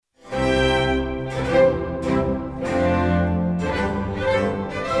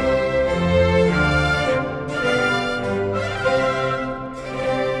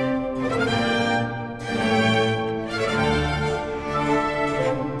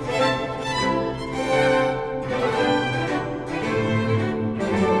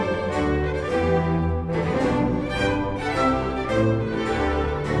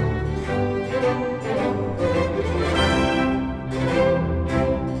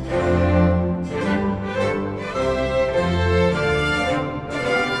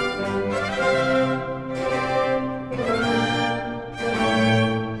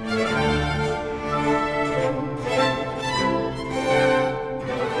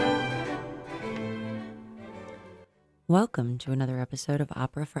Welcome to another episode of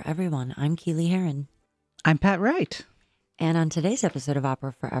Opera for Everyone. I'm Keely Heron. I'm Pat Wright. And on today's episode of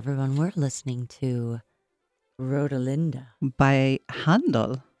Opera for Everyone, we're listening to Rodelinda. By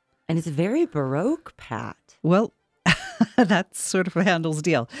Handel. And it's very Baroque, Pat. Well, that's sort of Handel's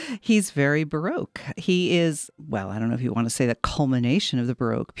deal. He's very Baroque. He is, well, I don't know if you want to say the culmination of the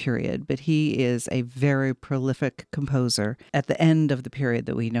Baroque period, but he is a very prolific composer at the end of the period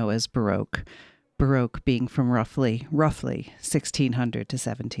that we know as Baroque. Baroque being from roughly 1600 to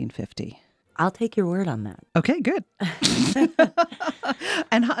 1750. I'll take your word on that. Okay, good.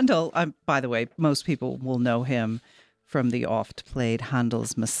 And Handel, by the way, most people will know him from the oft-played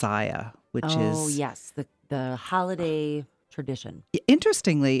Handel's Messiah, which is... yes, the holiday tradition.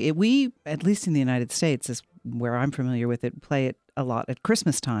 Interestingly, we, at least in the United States, is where I'm familiar with it, play it a lot at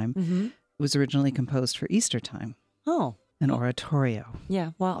Christmas time. Mm-hmm. It was originally composed for Easter time. Oh. An oratorio.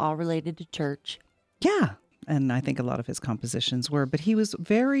 Yeah, well, all related to church. Yeah. And I think a lot of his compositions were, but he was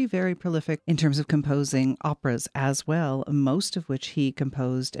very, very prolific in terms of composing operas as well, most of which he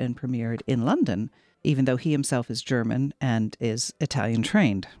composed and premiered in London, even though he himself is German and is Italian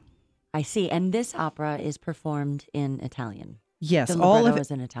trained. I see. And this opera is performed in Italian. Yes, the all of libretto it is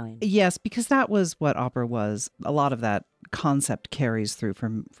in Italian. Yes, because that was what opera was. A lot of that concept carries through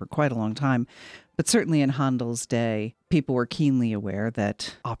for quite a long time. But certainly in Handel's day, people were keenly aware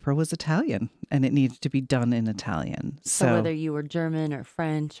that opera was Italian and it needed to be done in Italian. So whether you were German or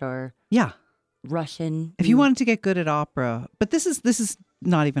French or Russian. If you wanted to get good at opera, but this is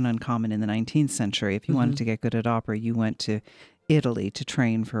not even uncommon in the 19th century. If you wanted to get good at opera, you went to Italy to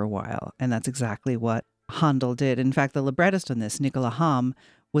train for a while. And that's exactly what Handel did. In fact, the librettist on this, Nicola Hamm,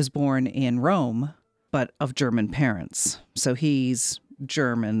 was born in Rome, but of German parents. So he's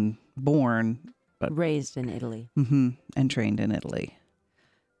German born, but raised in Italy. And trained in Italy.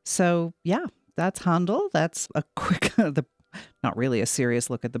 So, yeah, that's Handel. That's a quick, not really a serious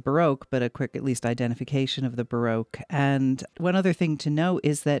look at the Baroque, but a quick, at least, identification of the Baroque. And one other thing to know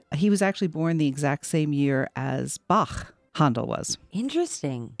is that he was actually born the exact same year as Bach, Handel was.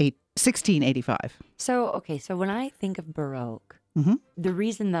 Interesting. 1685. So when I think of Baroque, the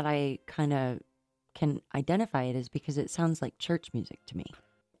reason that I kind of can identify it is because it sounds like church music to me.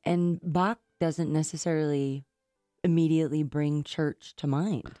 And Bach doesn't necessarily immediately bring church to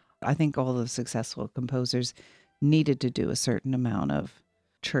mind. I think all the successful composers needed to do a certain amount of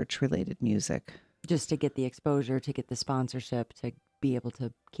church-related music. Just to get the exposure, to get the sponsorship, to be able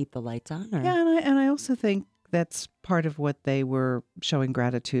to keep the lights on? Or? Yeah, and I also think that's part of what they were showing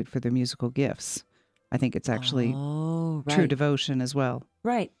gratitude for their musical gifts. I think it's actually true devotion as well.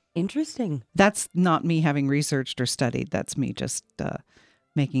 Right. Interesting. That's not me having researched or studied. That's me just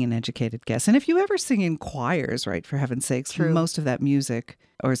making an educated guess. And if you ever sing in choirs, right, for heaven's sakes, most of that music,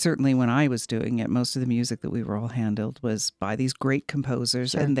 or certainly when I was doing it, most of the music that we were all handled was by these great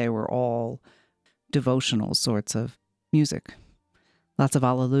composers, and they were all devotional sorts of music. Lots of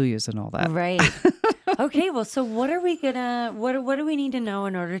alleluias and all that. Right. Okay, well, so what are we gonna? What do we need to know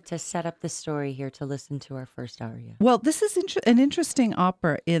in order to set up the story here to listen to our first aria? Well, this is an interesting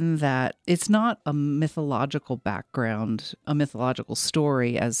opera in that it's not a mythological background, a mythological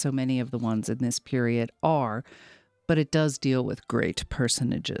story, as so many of the ones in this period are, but it does deal with great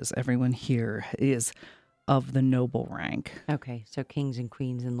personages. Everyone here is of the noble rank. Okay, so kings and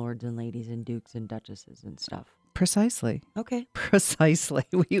queens and lords and ladies and dukes and duchesses and stuff. Precisely. Okay. Precisely.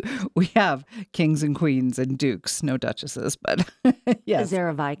 We have kings and queens and dukes, no duchesses, but yes. Is there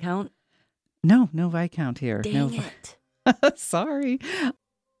a Viscount? No Viscount here. Dang it. Sorry.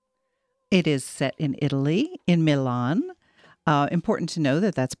 It is set in Italy, in Milan. Important to know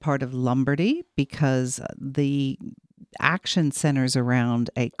that that's part of Lombardy because the action centers around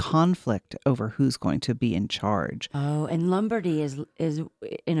a conflict over who's going to be in charge. Oh, and Lombardy is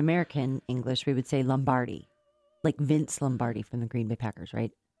in American English, we would say Lombardi. Like Vince Lombardi from the Green Bay Packers,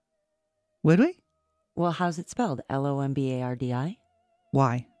 right? Would we? Well, how's it spelled? Lombardi?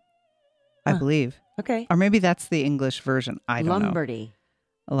 Why? I believe. Okay. Or maybe that's the English version. I don't know.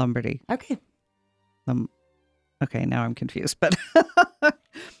 Lombardy. Okay. Okay, now I'm confused. But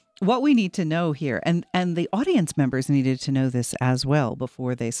what we need to know here, and the audience members needed to know this as well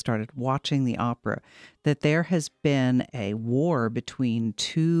before they started watching the opera, that there has been a war between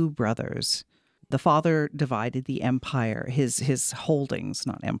two brothers. The father divided the empire, his holdings,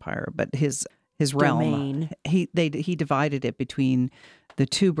 not empire, but his realm. Domain. He divided it between the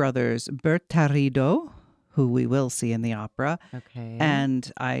two brothers, Bertarido, who we will see in the opera, and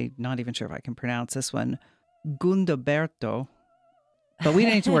I'm not even sure if I can pronounce this one, Gundoberto. But we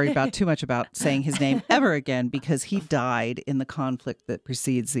don't need to worry about too much about saying his name ever again because he died in the conflict that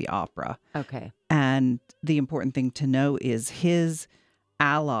precedes the opera. Okay. And the important thing to know is his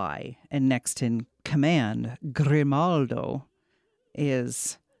ally and next in command, Grimaldo,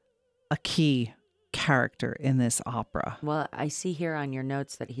 is a key character in this opera. Well, I see here on your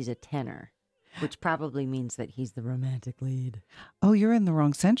notes that he's a tenor, which probably means that he's the romantic lead. Oh, you're in the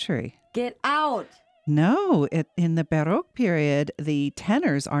wrong century. Get out! No, in the Baroque period, the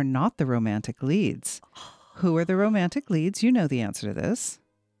tenors are not the romantic leads. Who are the romantic leads? You know the answer to this.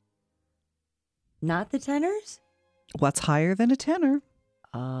 Not the tenors? What's higher than a tenor?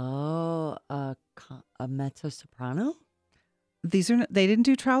 Oh, a mezzo-soprano? They didn't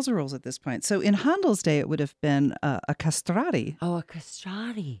do trouser rolls at this point. So in Handel's day, it would have been a castrati. Oh, a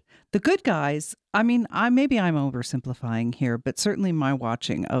castrati. The good guys, I mean, maybe I'm oversimplifying here, but certainly my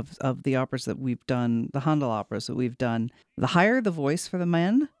watching of the operas that we've done, the Handel operas that we've done, the higher the voice for the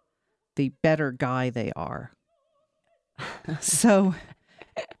men, the better guy they are. So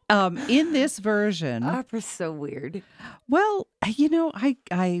in this version... Opera's so weird. Well,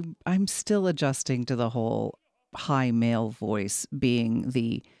 I'm still adjusting to the whole high male voice being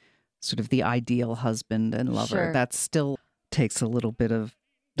the sort of the ideal husband and lover. Sure. That still takes a little bit of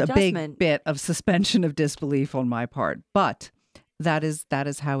a Adjustment. big bit of suspension of disbelief on my part, but that is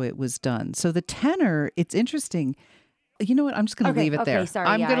how it was done. So the tenor, it's interesting. You know what? I'm just going to leave it there. Sorry,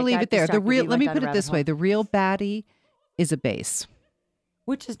 I'm going to leave it there. Let me put it this way: the real baddie is a bass,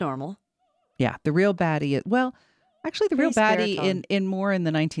 which is normal. Yeah, the real baddie is actually, the real Bass baddie baritone. in more in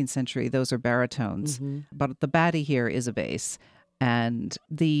the 19th century, those are baritones. Mm-hmm. But the baddie here is a bass. And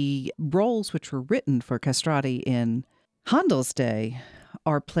the roles which were written for castrati in Handel's day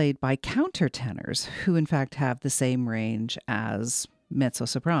are played by countertenors, who in fact have the same range as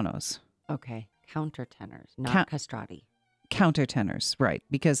mezzo-sopranos. Okay, countertenors, not castrati. Countertenors, right.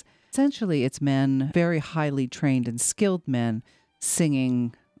 Because essentially it's men, very highly trained and skilled men,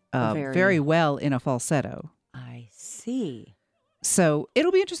 singing very well in a falsetto. I see. So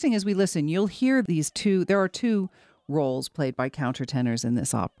it'll be interesting as we listen. You'll hear there are two roles played by countertenors in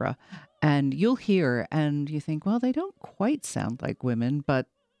this opera. And you'll hear and you think, well, they don't quite sound like women, but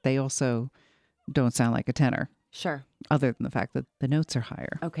they also don't sound like a tenor. Sure. Other than the fact that the notes are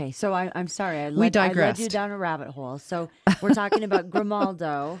higher. Okay, so I'm sorry. I digressed. I led you down a rabbit hole. So we're talking about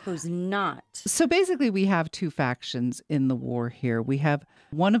Grimaldo, who's not. So basically we have two factions in the war here. We have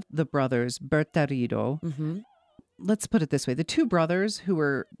one of the brothers, Bertarido. Mm-hmm. Let's put it this way. The two brothers who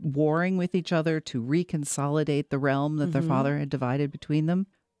were warring with each other to reconsolidate the realm that their father had divided between them.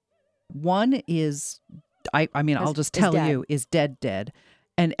 One is, I'll just tell you, is dead.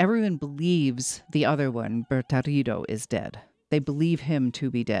 And everyone believes the other one, Bertarido, is dead. They believe him to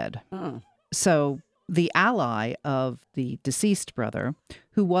be dead. So the ally of the deceased brother,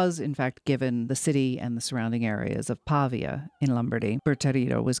 who was in fact given the city and the surrounding areas of Pavia in Lombardy,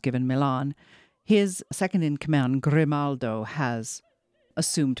 Bertarido was given Milan. His second in command, Grimaldo, has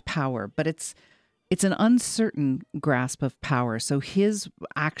assumed power, but it's an uncertain grasp of power. So his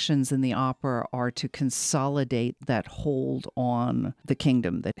actions in the opera are to consolidate that hold on the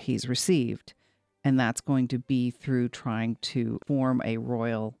kingdom that he's received. And that's going to be through trying to form a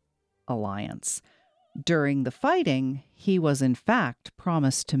royal alliance. During the fighting, he was in fact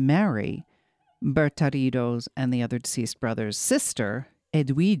promised to marry Bertarido's and the other deceased brother's sister,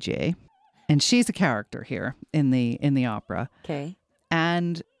 Edwige. And she's a character here in the opera. Okay.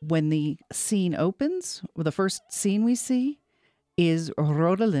 And when the scene opens, the first scene we see is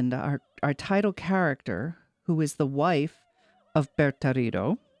Rodelinda, our title character, who is the wife of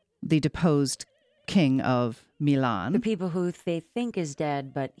Bertarido, the deposed king of Milan. The people who they think is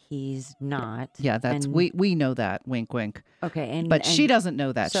dead, but he's not. Yeah, we know that. Wink, wink. Okay, but she doesn't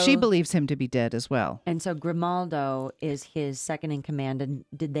know that. So, she believes him to be dead as well. And so Grimaldo is his second in command. And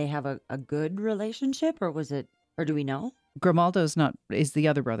did they have a good relationship, or do we know? Grimaldo is the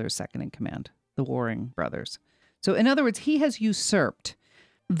other brother's second in command, the warring brothers. So in other words, he has usurped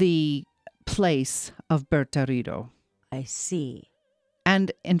the place of Bertarido. I see.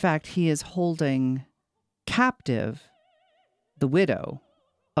 And in fact, he is holding captive the widow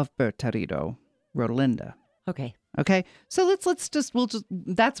of Bertarido, Rodelinda. Okay. Okay. So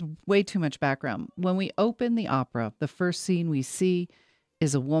that's way too much background. When we open the opera, the first scene we see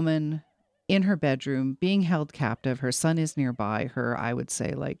is a woman in her bedroom being held captive. Her son is nearby. Her, I would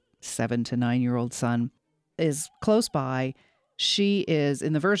say, like 7 to 9-year-old son is close by. She is,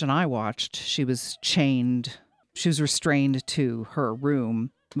 in the version I watched, she was chained. She was restrained to her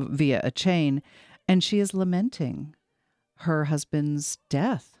room via a chain, and she is lamenting her husband's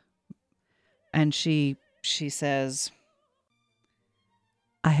death. And she says,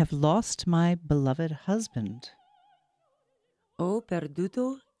 I have lost my beloved husband. Ho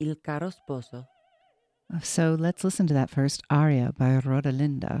perduto il caro sposo. So let's listen to that first aria by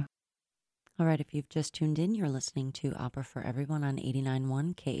Rodelinda. All right, if you've just tuned in, you're listening to Opera for Everyone on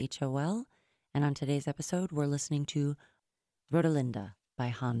 89.1 KHOL. And on today's episode, we're listening to Rodelinda by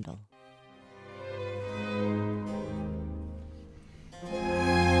Handel.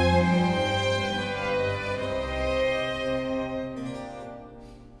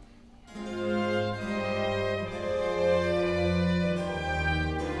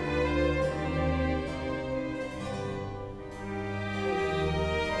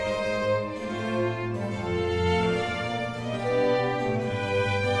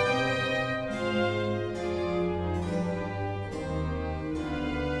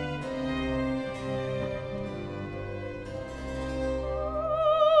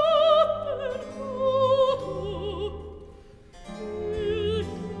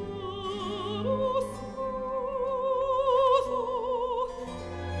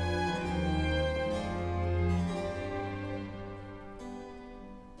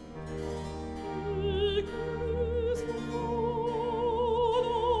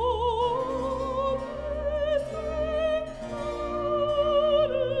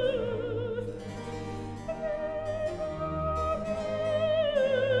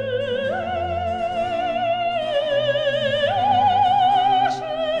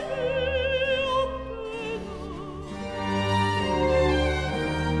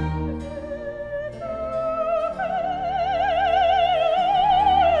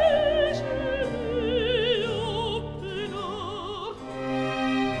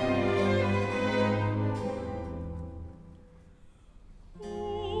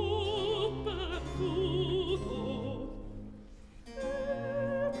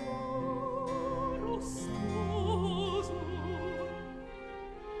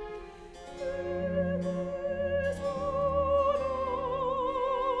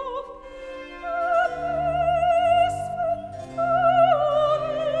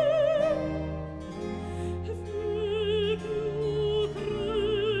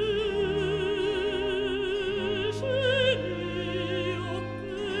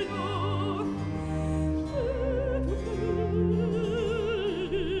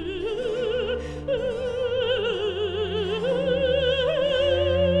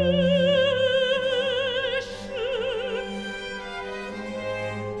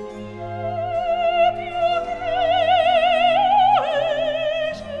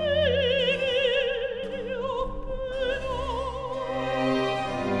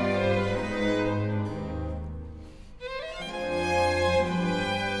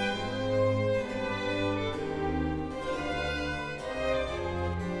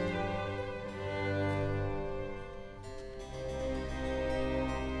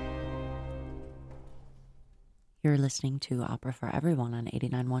 You're listening to Opera for Everyone on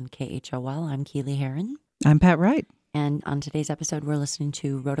 89.1 KHOL. I'm Keely Heron. I'm Pat Wright. And on today's episode, we're listening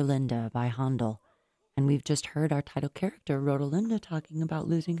to Rodelinda by Handel. And we've just heard our title character, Rodelinda, talking about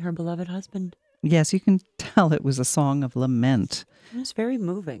losing her beloved husband. Yes, you can tell it was a song of lament. It was very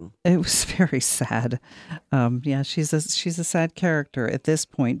moving. It was very sad. She's a sad character at this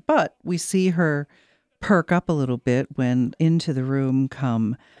point. But we see her perk up a little bit when into the room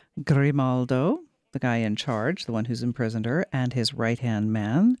come Grimaldo, the guy in charge, the one who's imprisoned her, and his right-hand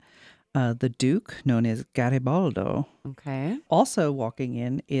man, the Duke, known as Garibaldo. Okay. Also walking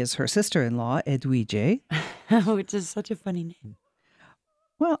in is her sister-in-law, Edwige. Which is such a funny name.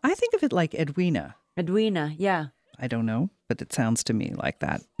 Well, I think of it like Edwina. Edwina, yeah. I don't know, but it sounds to me like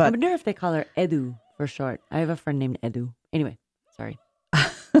that. But I wonder if they call her Edu for short. I have a friend named Edu. Anyway, sorry.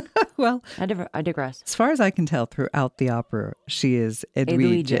 Well, I digress. As far as I can tell throughout the opera, she is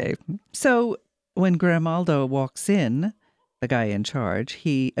Edwige. So when Grimaldo walks in, the guy in charge,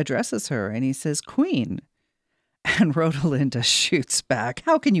 he addresses her and he says, "Queen." And Rodelinda shoots back.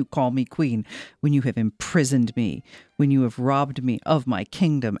 "How can you call me queen when you have imprisoned me, when you have robbed me of my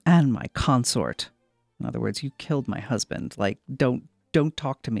kingdom and my consort?" In other words, you killed my husband. Like, don't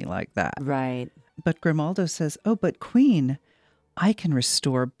talk to me like that. Right. But Grimaldo says, "Oh, but queen, I can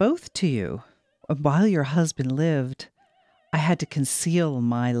restore both to you. While your husband lived, I had to conceal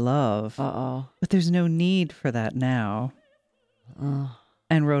my love. Uh-oh. But there's no need for that now."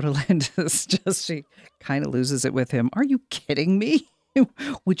 And Rodelinda's she kind of loses it with him. "Are you kidding me?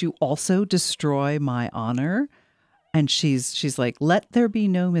 Would you also destroy my honor?" And she's like, "Let there be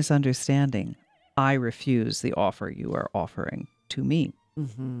no misunderstanding. I refuse the offer you are offering to me."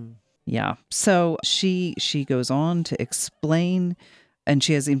 Mm-hmm. Yeah. So she goes on to explain And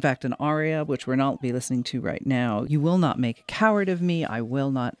she has, in fact, an aria, which we're not be listening to right now. You will not make a coward of me. I will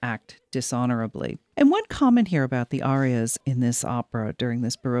not act dishonorably. And one comment here about the arias in this opera during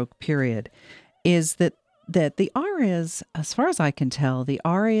this Baroque period is that the arias, as far as I can tell, the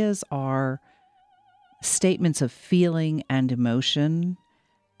arias are statements of feeling and emotion.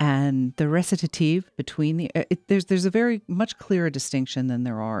 And the recitative between there's a very much clearer distinction than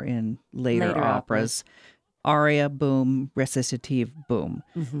there are in later operas. Aria, boom, recitative, boom.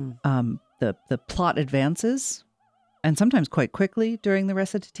 Mm-hmm. The plot advances, and sometimes quite quickly during the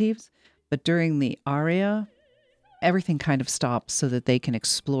recitatives, but during the aria, everything kind of stops so that they can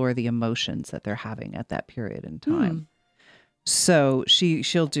explore the emotions that they're having at that period in time. So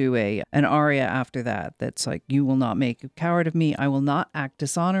she'll do an aria after that that's like, you will not make a coward of me, I will not act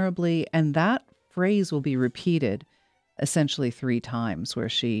dishonorably, and that phrase will be repeated essentially 3 times, where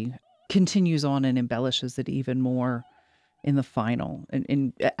she continues on and embellishes it even more in the final.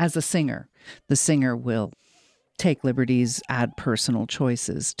 And as a singer, the singer will take liberties, add personal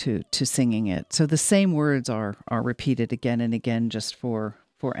choices to singing it. So the same words are repeated again and again just for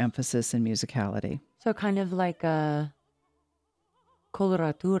emphasis and musicality. So kind of like a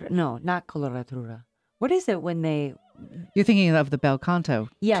coloratura. No, not coloratura. What is it when they... You're thinking of the bel canto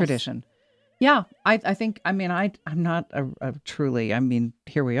tradition. Yeah, I think, I'm not a truly,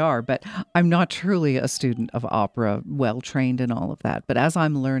 here we are, but I'm not truly a student of opera, well-trained in all of that. But as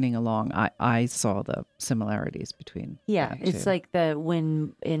I'm learning along, I saw the similarities between it's like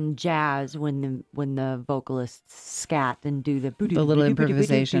when in jazz, when the vocalists scat and do the little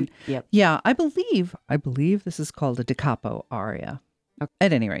improvisation. Yep. Yeah, I believe this is called a da capo aria. Okay.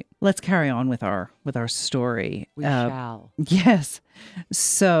 At any rate, let's carry on with our story. We shall. Yes.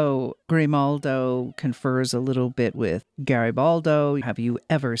 So Grimaldo confers a little bit with Garibaldo. Have you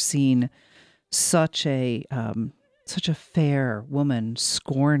ever seen such a fair woman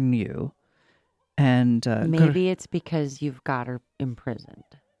scorn you? And maybe it's because you've got her imprisoned.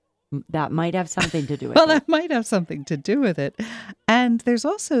 That might have something to do with it. Well, that might have something to do with it. And there's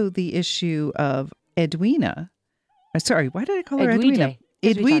also the issue of Edwina. Sorry, why did I call her Edwina?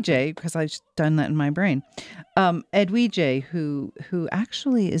 Edwige, because I've done that in my brain. Edwige, who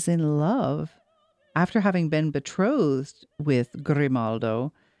actually is in love after having been betrothed with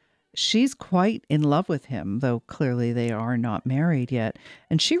Grimaldo. She's quite in love with him, though clearly they are not married yet.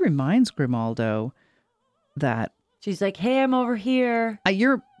 And she reminds Grimaldo that she's like, "Hey, I'm over here.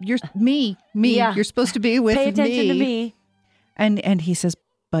 You're me. Yeah. You're supposed to be with me. Pay attention to me." And he says,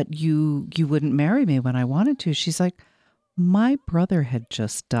 "But you wouldn't marry me when I wanted to." She's like, "My brother had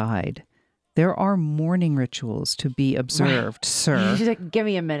just died. There are mourning rituals to be observed, sir." She's like, "Give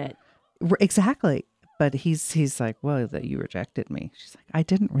me a minute." Exactly. But he's like, "Well, that you rejected me." She's like, "I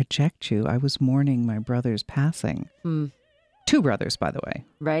didn't reject you. I was mourning my brother's passing." 2 brothers, by the way.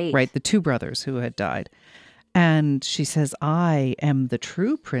 Right. The 2 brothers who had died. And she says, "I am the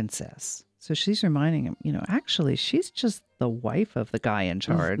true princess." So she's reminding him, actually, she's just the wife of the guy in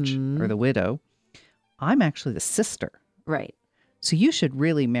charge, or the widow. I'm actually the sister. Right. So you should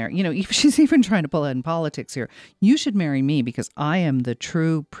really marry, she's even trying to pull out in politics here. You should marry me because I am the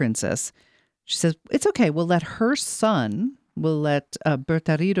true princess. She says, it's okay. We'll let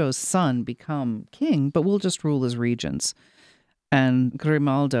Bertarido's son become king, but we'll just rule as regents. And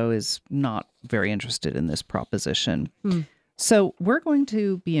Grimaldo is not very interested in this proposition. So we're going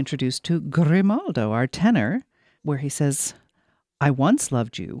to be introduced to Grimaldo, our tenor, where he says, "I once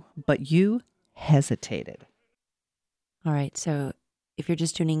loved you, but you hesitated." All right, so if you're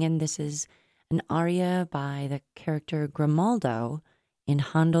just tuning in, this is an aria by the character Grimaldo in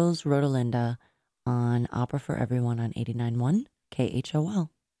Handel's Rodelinda on Opera for Everyone on 89.1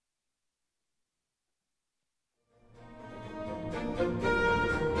 KHOL.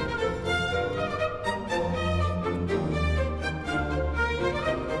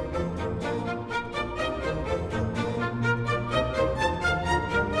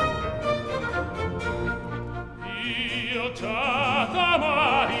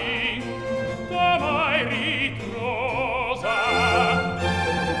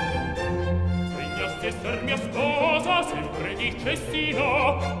 Sempre di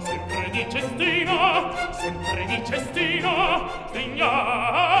cestino,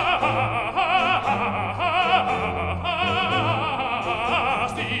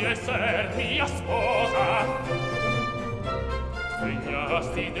 segnasti esser mia sposa.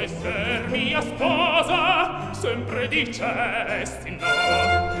 Segnasti d'esser mia sposa, sempre dicesti no.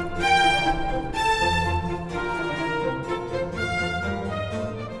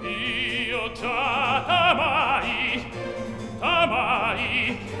 Io già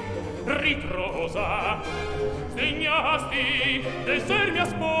t'amai, ritrosa, sdegnasti d'esser mia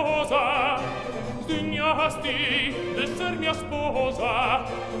sposa, sdegnasti d'esser mia sposa,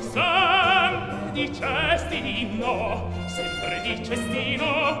 sempre dicesti no, sempre dicesti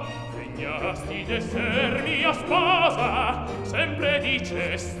no, sdegnasti d'esser mia sposa, sempre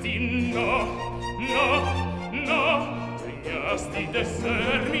dicesti no, no, no, sdegnasti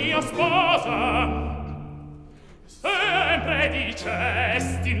d'esser mia sposa, sempre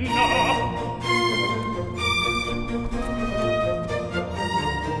dicesti no.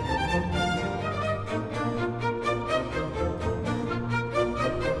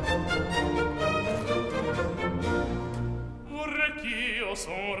 Vorrei ch'io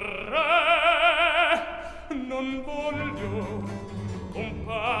son re, non voglio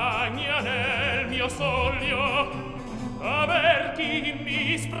compagna nel mio soglio, aver chi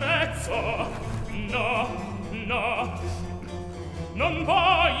mi sprezzo, no, no, non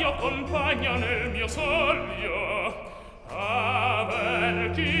voglio compagna nel mio soglio,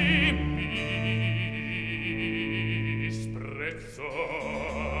 aver chi mi sprezzo.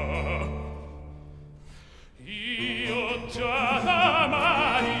 Io già da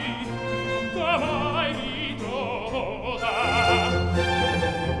mai ritrosa,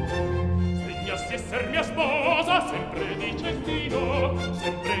 sdegnasti esser mia sposa, sempre dicesti no,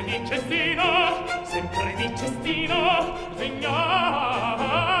 sempre dicesti no, sempre dicesti no, sdegnasti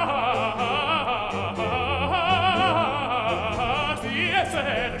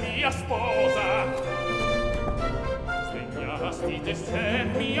esser mia sposa, sdegnasti d'esser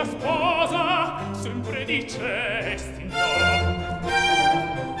mia sposa, sempre dicesti no.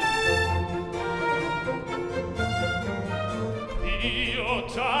 Io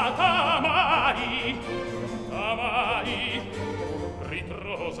già t'amai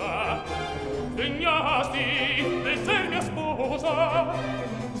ritrosa, sdegnasti d'esser mia sposa,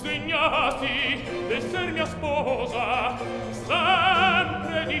 sdegnasti d'esser mia sposa,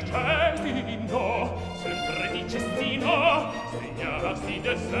 sempre dicesti no, sempre dicesti no, sdegnasti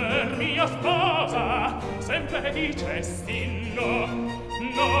d'esser mia sposa, sempre dicesti no,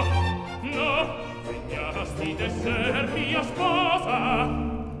 no, no, sdegnasti d'esser mia sposa,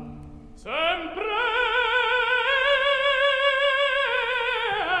 sempre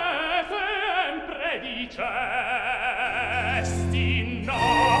dicesti no.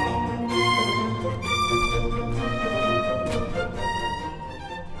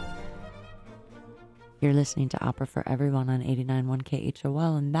 You're listening to Opera for Everyone on 89.1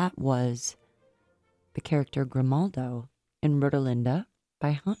 KHOL, and that was the character Grimaldo in Rodelinda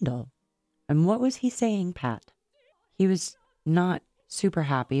by Handel. And what was he saying, Pat? He was not super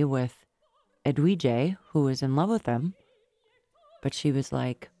happy with Edwige, who was in love with him, but she was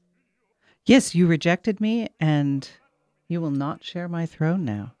like, yes, you rejected me, and you will not share my throne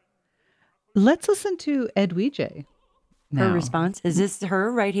now. Let's listen to Edwige now. Her response? Is this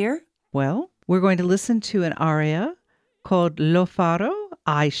her right here? Well, we're going to listen to an aria called Lo farò,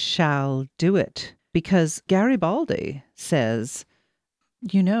 I shall do it, because Garibaldi says,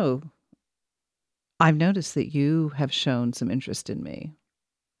 you know, I've noticed that you have shown some interest in me.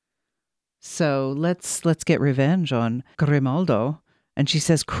 So let's get revenge on Grimaldo. And she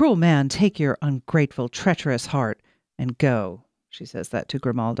says, cruel man, take your ungrateful, treacherous heart and go. She says that to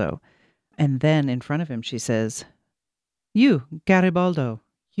Grimaldo. And then in front of him, she says, you, Garibaldo,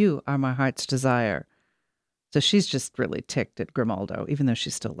 you are my heart's desire. So she's just really ticked at Grimaldo, even though she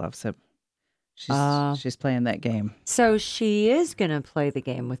still loves him. She's playing that game. So she is going to play the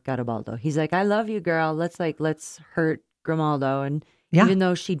game with Garibaldo. He's like, I love you, girl. Let's hurt Grimaldo. And even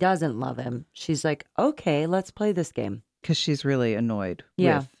though she doesn't love him, she's like, okay, let's play this game. Because she's really annoyed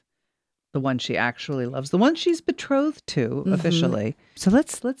with the one she actually loves, the one she's betrothed to officially. So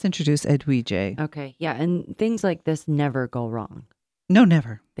let's introduce Edwige. Okay, yeah, and things like this never go wrong. No,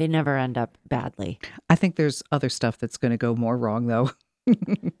 never. They never end up badly. I think there's other stuff that's going to go more wrong, though.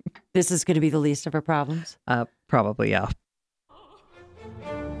 This is going to be the least of our problems? Probably, yeah.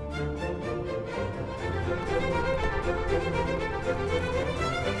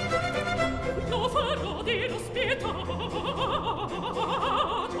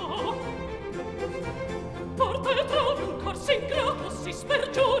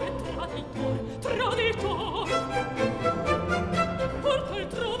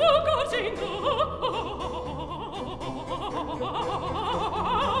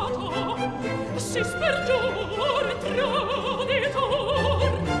 Si spergiore traditor,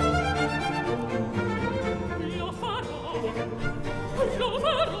 lo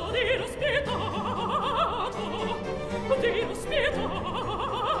farò dirò spietato,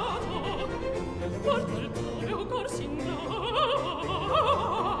 porta il tuo cor sindato,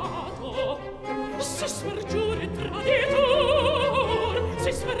 si spergiura traditor,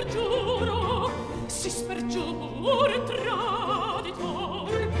 si spergiura, si spergiura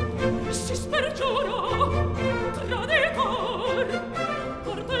traditor, si spergiura traditor,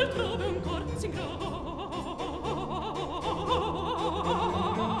 porta il trove un cor s'ingrato,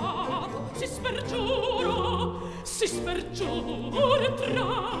 si spergiura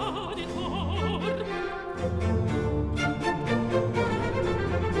traditor.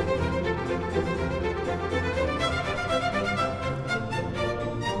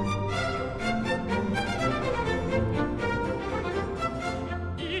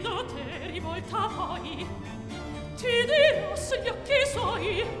 Ti dirò sugli occhi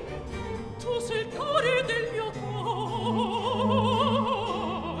suoi, tu sei il cuore del mio cor.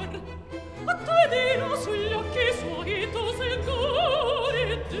 A te dirò sugli occhi suoi, tu sei il cuore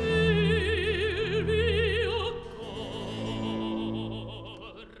del mio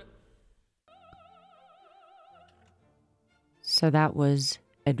cor. So that was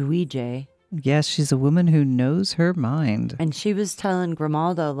Edwige. Yes, she's a woman who knows her mind. And she was telling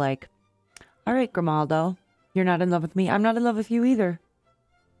Grimaldo, like, all right, Grimaldo, you're not in love with me. I'm not in love with you either.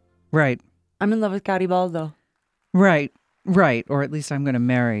 Right. I'm in love with Garibaldo. Right. Or at least I'm going to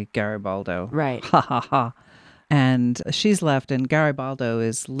marry Garibaldo. Right. Ha ha ha. And she's left, and Garibaldo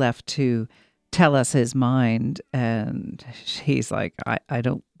is left to tell us his mind. And he's like, I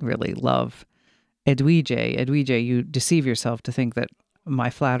don't really love Edwige. Edwige, you deceive yourself to think that my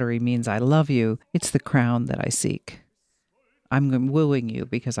flattery means I love you. It's the crown that I seek. I'm wooing you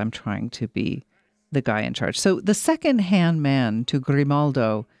because I'm trying to be the guy in charge. So the second-hand man to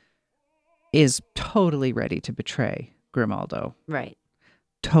Grimaldo is totally ready to betray Grimaldo. Right.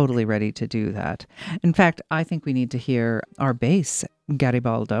 Totally ready to do that. In fact, I think we need to hear our bass,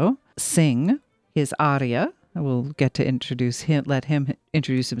 Garibaldo, sing his aria. We'll get to introduce him, let him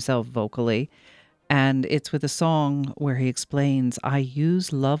introduce himself vocally. And it's with a song where he explains, I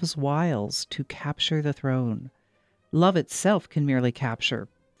use love's wiles to capture the throne. Love itself can merely capture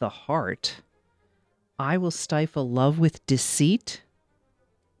the heart. I will stifle love with deceit.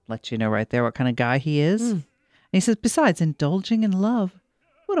 Let you know right there what kind of guy he is. And he says, besides, indulging in love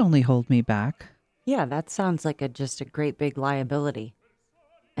would only hold me back. Yeah, that sounds like just a great big liability.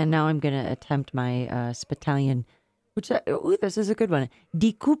 And now I'm going to attempt my Spitalian, which, this is a good one.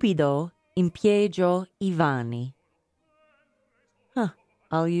 Di Cupido impiego I vani. Huh.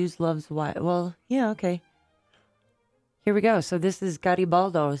 I'll use love's wiles. Well, yeah, okay. Here we go. So this is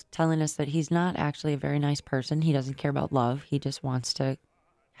Garibaldo telling us that he's not actually a very nice person. He doesn't care about love. He just wants to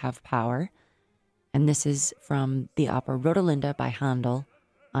have power. And this is from the opera Rodelinda by Handel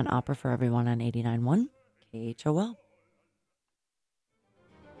on Opera for Everyone on 89.1 KHOL.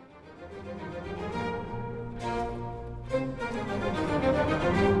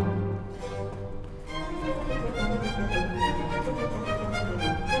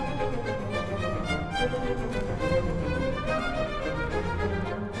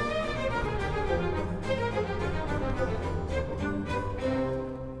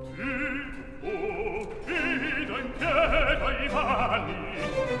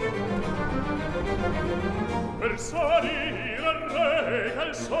 Per salire al re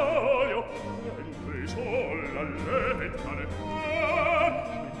al solio, mentre sol all'ettare,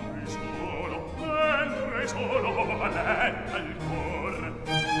 mentre solo all'etta il cor.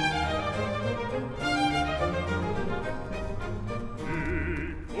 E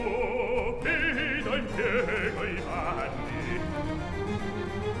Cupido impiega I vanni,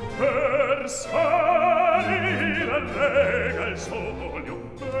 per salire al re al solio,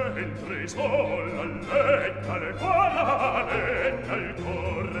 mentre sol all'etta le paraletta il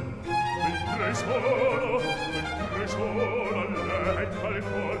cor. Mentre solo all'etta il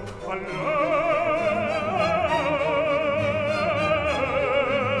cor, all'etta,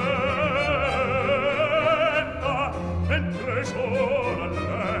 mentre solo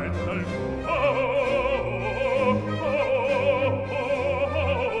all'etta il cor.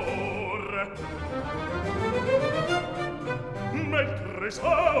 Mentre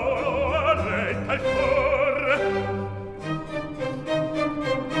solo all'etta il cor.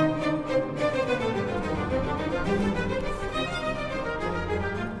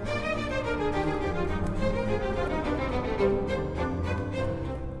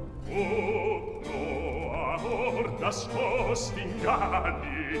 Nascosti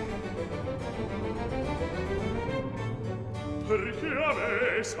inganni, perché a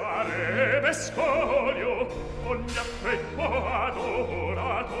me sarebbe scoglio ogni affetto adorator,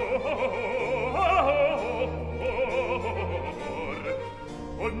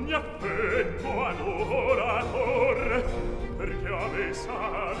 ogni affetto adorator, perché a me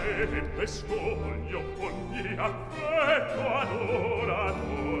sarebbe scoglio ogni affetto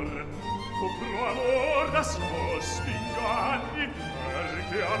adorator. Compro amor nascosti inganni,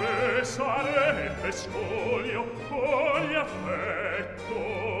 perché a me sarebbe scoglio ogni affetto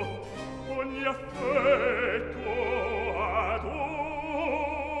adorator.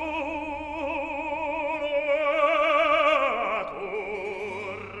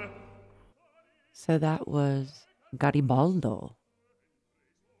 So that was Garibaldo.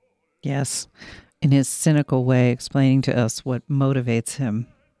 Yes, in his cynical way, explaining to us what motivates him.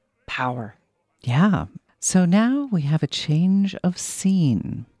 Power. Yeah. So now we have a change of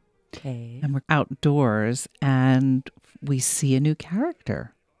scene. Okay. And we're outdoors and we see a new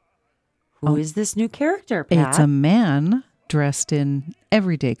character. Who is this new character, Pat? It's a man dressed in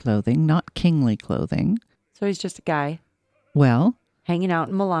everyday clothing, not kingly clothing. So he's just a guy Well, hanging out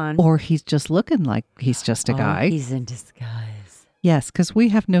in Milan. or he's just looking like he's just a guy. He's in disguise. Yes, because we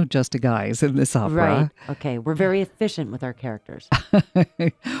have no just a guys in this opera. Right. Okay. We're very efficient with our characters.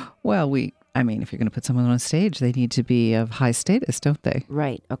 Well, if you're going to put someone on stage, they need to be of high status, don't they?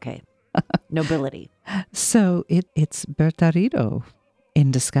 Right. Okay. Nobility. So it's Bertarido in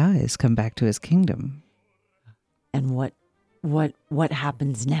disguise come back to his kingdom. And what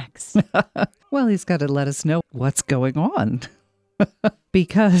happens next? Well, he's got to let us know what's going on.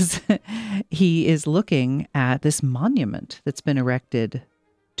 Because he is looking at this monument that's been erected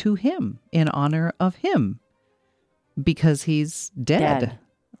to him in honor of him because he's dead.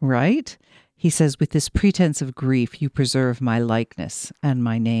 Right? He says, with this pretense of grief, you preserve my likeness and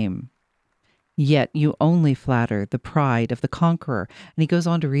my name. Yet you only flatter the pride of the conqueror. And he goes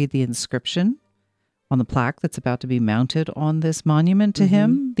on to read the inscription on the plaque that's about to be mounted on this monument to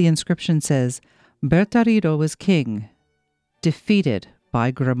him. The inscription says, Bertarido was king. Defeated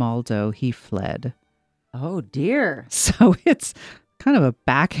by Grimaldo, he fled. Oh, dear. So it's kind of a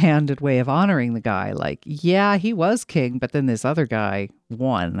backhanded way of honoring the guy. Like, yeah, he was king, but then this other guy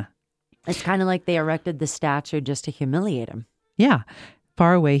won. It's kind of like they erected the statue just to humiliate him. Yeah.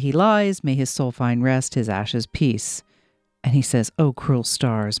 Far away he lies, may his soul find rest, his ashes peace. And he says, oh, cruel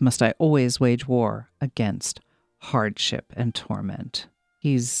stars, must I always wage war against hardship and torment?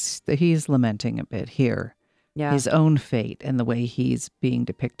 He's lamenting a bit here. Yeah. His own fate and the way he's being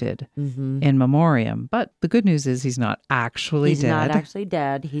depicted in memoriam. But the good news is he's not actually dead. He's not actually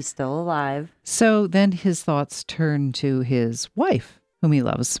dead. He's still alive. So then his thoughts turn to his wife, whom he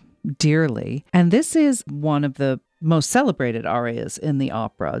loves dearly. And this is one of the most celebrated arias in the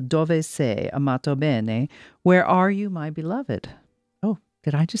opera, Dove sei, amato bene, Where Are You, My Beloved? Oh,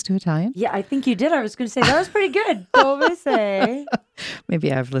 did I just do Italian? Yeah, I think you did. I was going to say, that was pretty good. Dove sei.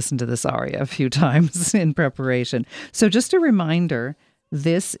 Maybe I've listened to this aria a few times in preparation. So just a reminder,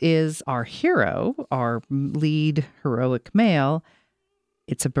 this is our hero, our lead heroic male.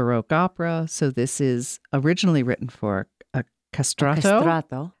 It's a Baroque opera, so this is originally written for a castrato.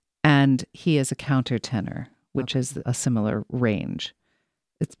 Castrato. And he is a countertenor, which is a similar range.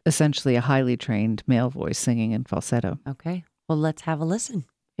 It's essentially a highly trained male voice singing in falsetto. Okay. Well, let's have a listen.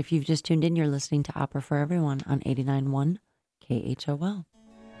 If you've just tuned in, you're listening to Opera for Everyone on 89.1 KHOL.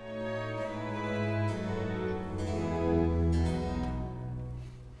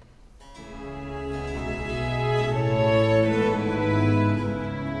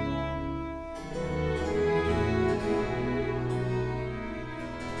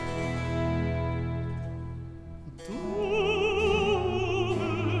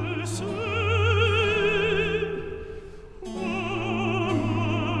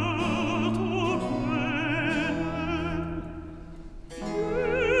 Amato bene,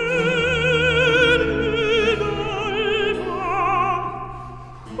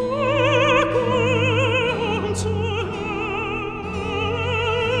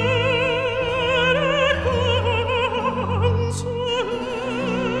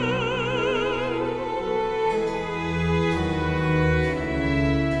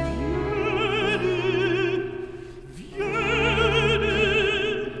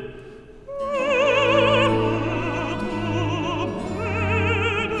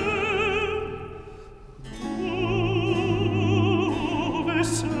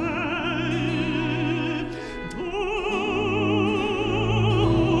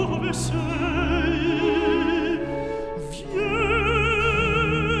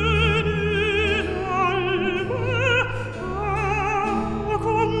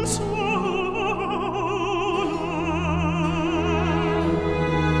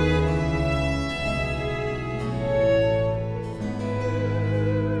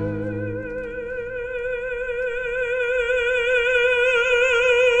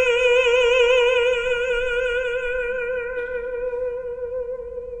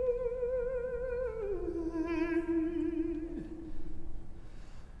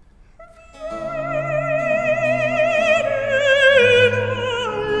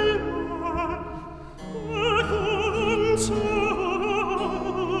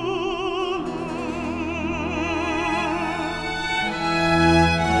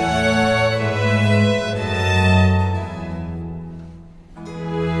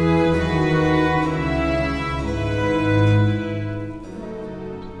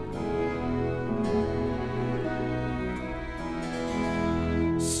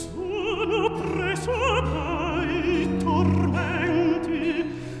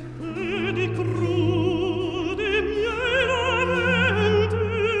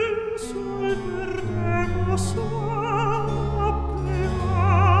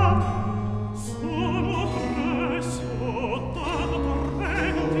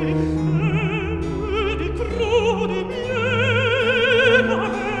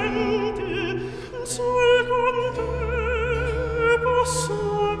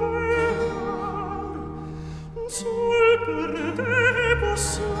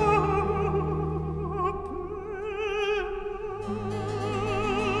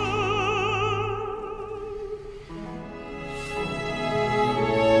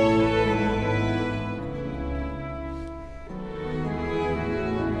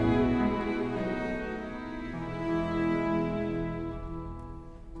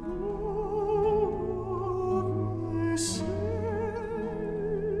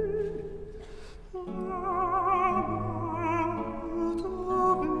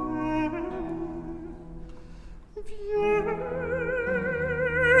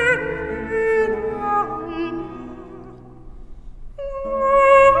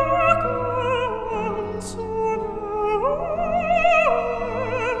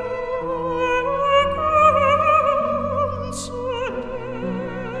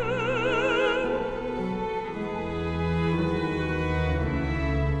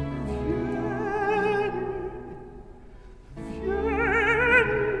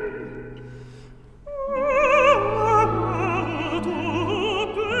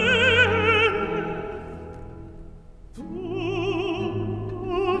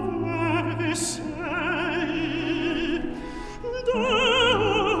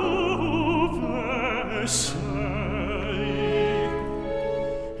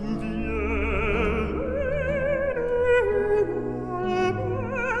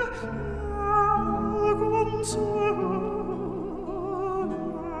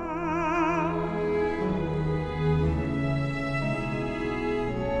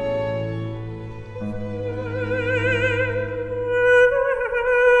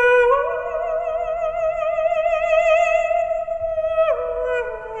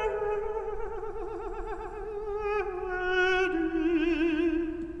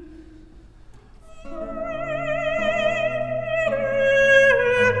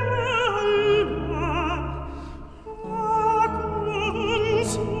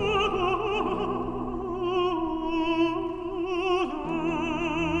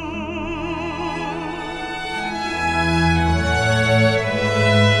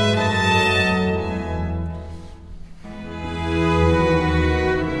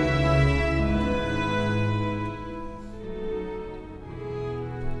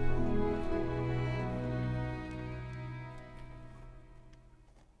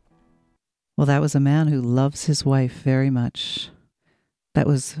 Well, that was a man who loves his wife very much. That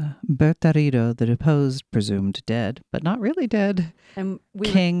was Bertarido, the deposed, presumed dead, but not really dead, And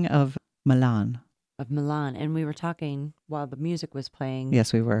king of Milan. Of Milan. And we were talking while the music was playing.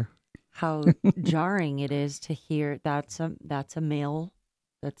 Yes, we were. How jarring it is to hear that's a male.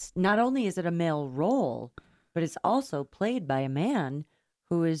 That's not only is it a male role, but it's also played by a man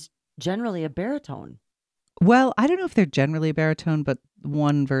who is generally a baritone. Well, I don't know if they're generally baritone, but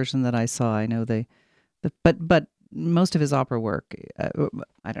one version that I saw, I know but most of his opera work,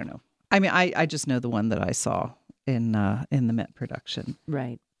 I don't know. I mean, I just know the one that I saw in the Met production.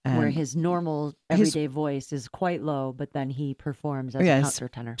 Right. And where his normal everyday voice is quite low, but then he performs as a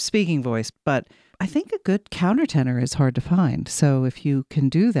countertenor. Speaking voice, but I think a good countertenor is hard to find. So if you can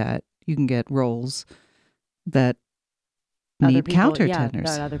do that, you can get roles that need countertenors.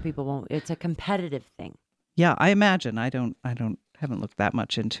 Yeah, that other people won't. It's a competitive thing. Yeah, I imagine. I haven't looked that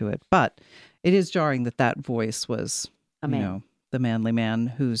much into it, but it is jarring that voice was, the manly man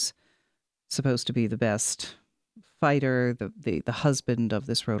who's supposed to be the best fighter, the husband of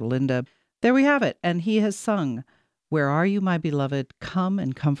this Rodelinda. There we have it. And he has sung, "Where are you, my beloved? Come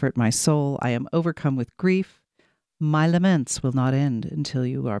and comfort my soul. I am overcome with grief. My laments will not end until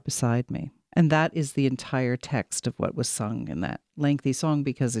you are beside me." And that is the entire text of what was sung in that lengthy song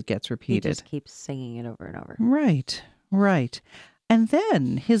because it gets repeated. He just keeps singing it over and over. Right. And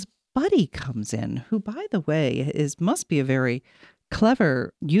then his buddy comes in, who, by the way, must be a very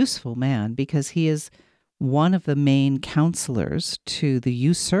clever, useful man because he is one of the main counselors to the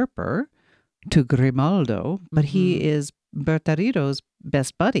usurper, to Grimaldo, but he is Bertarido's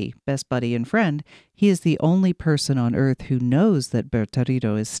best buddy and friend. He is the only person on earth who knows that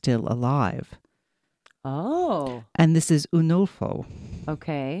Bertarido is still alive. Oh. And this is Unulfo.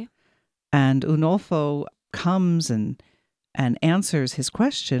 Okay. And Unulfo comes and answers his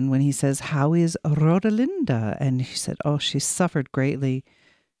question when he says, "How is Rodelinda?" And he said, "Oh, she suffered greatly.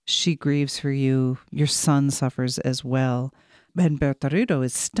 She grieves for you. Your son suffers as well." And Bertarido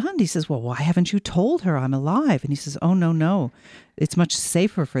is stunned. He says, "Well, why haven't you told her I'm alive?" And he says, "Oh, no. It's much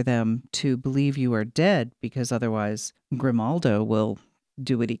safer for them to believe you are dead because otherwise Grimaldo will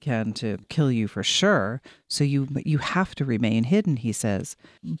do what he can to kill you for sure. So you have to remain hidden," he says.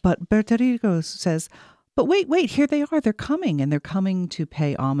 But Bertarido says, "But wait, here they are. They're coming. And they're coming to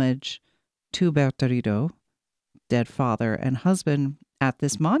pay homage to Bertarido, dead father and husband, at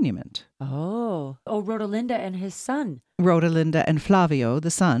this monument." Oh, Rodelinda and his son. Rodelinda and Flavio,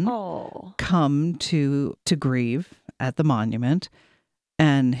 the son, come to grieve at the monument.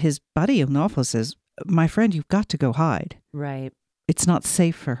 And his buddy Unulfo says, "My friend, you've got to go hide. Right. It's not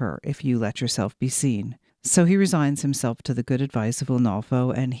safe for her if you let yourself be seen." So he resigns himself to the good advice of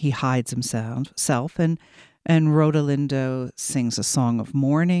Unulfo and he hides himself. And Rodelinda sings a song of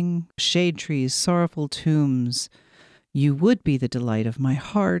mourning, "Shade trees, sorrowful tombs, you would be the delight of my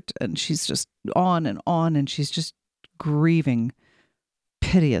heart." And she's just on, and she's just grieving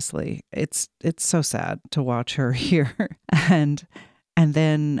piteously. It's so sad to watch her here. And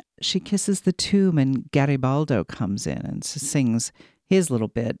then she kisses the tomb and Garibaldo comes in and sings his little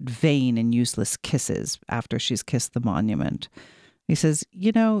bit, vain and useless kisses after she's kissed the monument. He says,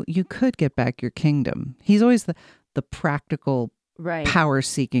 you could get back your kingdom. He's always the practical,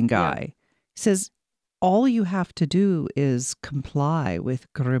 power-seeking guy. Yeah. He says, all you have to do is comply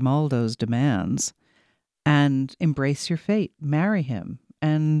with Grimaldo's demands and embrace your fate, marry him,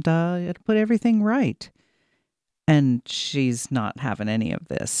 and it'll put everything right. And she's not having any of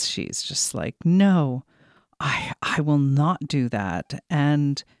this. She's just like, no, I will not do that.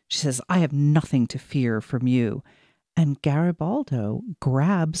 And she says, I have nothing to fear from you. And Garibaldo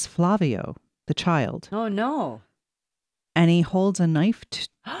grabs Flavio, the child. Oh, no. And he holds a knife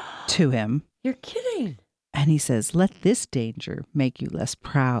to him. You're kidding. And he says, let this danger make you less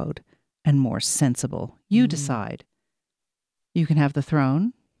proud and more sensible. You decide. You can have the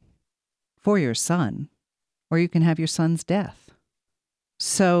throne for your son, or you can have your son's death.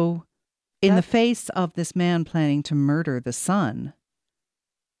 So, in the face of this man planning to murder the son,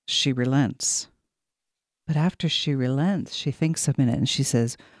 she relents. But after she relents, she thinks a minute and she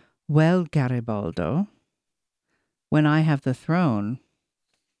says, well, Garibaldo, when I have the throne,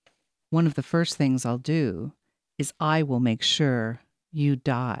 one of the first things I'll do is I will make sure you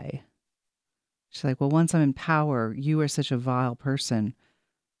die. She's like, well, once I'm in power, you are such a vile person.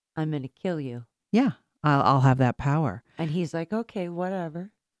 I'm going to kill you. Yeah, I'll have that power. And he's like, okay,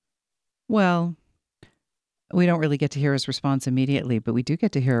 whatever. Well, we don't really get to hear his response immediately, but we do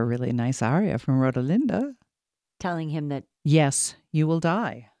get to hear a really nice aria from Rodelinda. Telling him that... yes, you will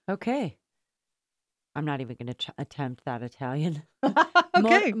die. Okay. I'm not even going to attempt that Italian.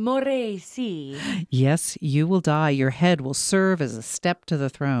 Okay. More si. Yes, you will die. Your head will serve as a step to the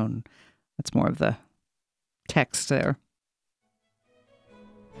throne. That's more of the text there.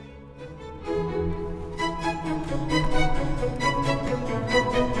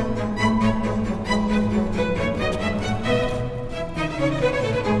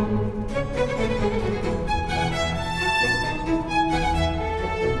 Vorrei se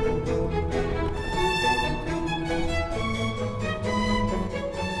cambiato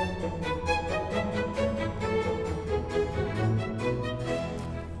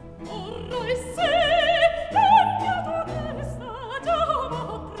testa già presta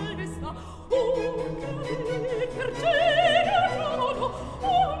un gradi per cena trono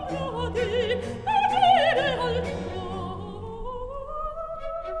un gradi per cena al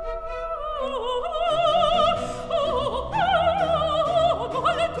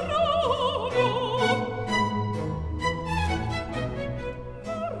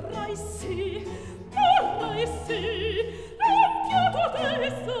Vorrei sì, empiato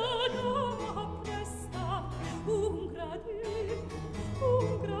testa già presta un gradi pese al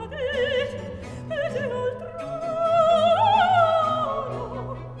trono,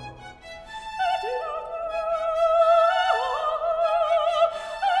 pese al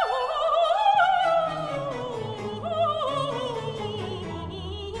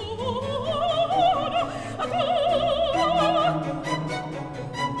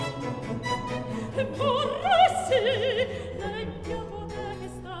vorrei sì, l'empiato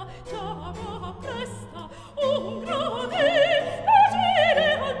testa già presta un gradi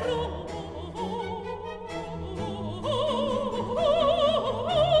agire al trono,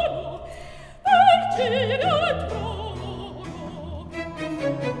 agire al trono.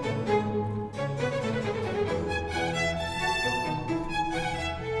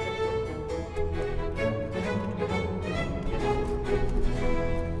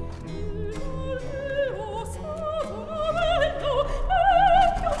 Io sono bello, e più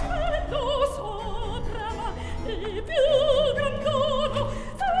bello sopra, e più grandono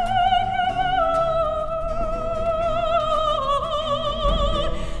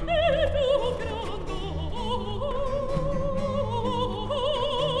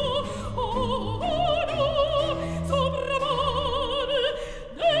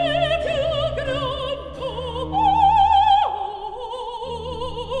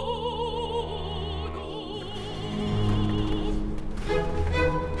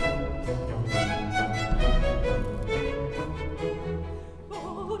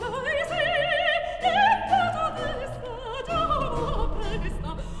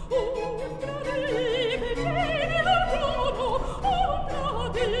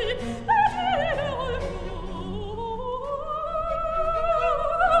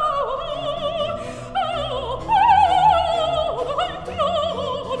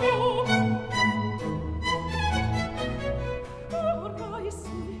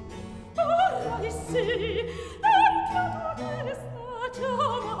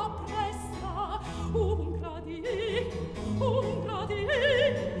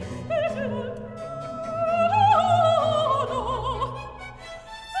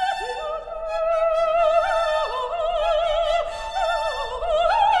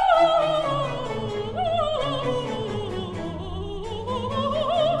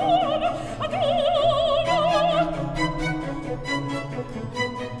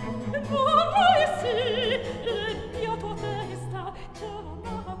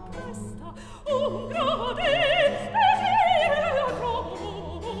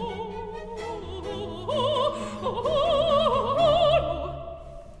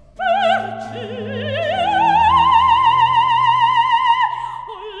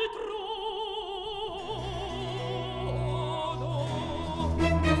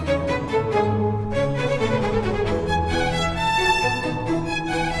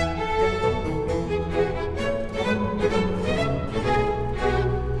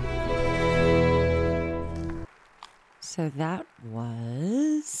So that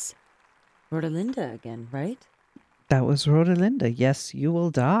was Rodelinda again, right? That was Rodelinda. Yes, you will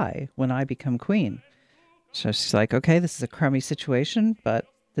die when I become queen. So she's like, okay, this is a crummy situation, but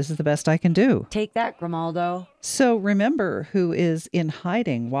this is the best I can do. Take that, Grimaldo. So remember who is in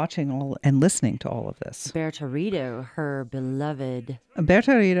hiding, watching all and listening to all of this. Bertarito, her beloved.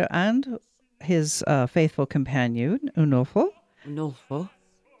 Bertarito and his faithful companion, Unolfo. Unolfo.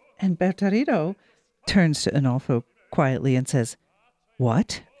 And Bertarito turns to Unolfo quietly and says,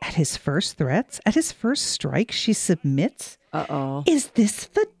 what? At his first threats? At his first strike, she submits? Uh-oh. Is this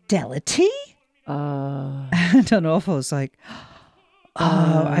fidelity? And Unolfo's like,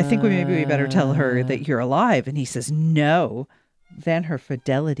 I think maybe we better tell her that you're alive. And he says, no, then her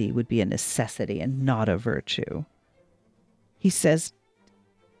fidelity would be a necessity and not a virtue. He says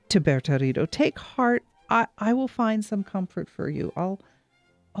to Bertarito, take heart. I will find some comfort for you. I'll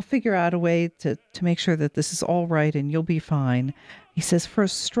figure out a way to make sure that this is all right and you'll be fine. He says, for a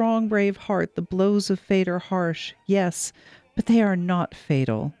strong, brave heart, the blows of fate are harsh. Yes, but they are not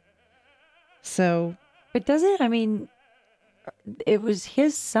fatal. So... But doesn't, I mean, it was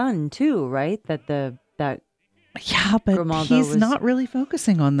his son too, right? Yeah, but Grimaldo he's was not really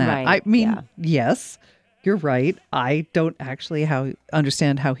focusing on that. Right, I mean, yeah. Yes, you're right. I don't actually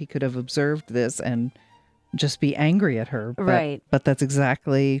understand how he could have observed this and just be angry at her. Right. But that's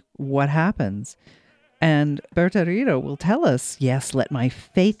exactly what happens. And Bertarito will tell us, yes, let my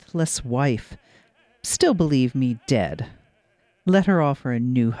faithless wife still believe me dead. Let her offer a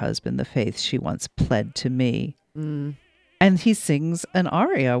new husband the faith she once pled to me. Mm. And he sings an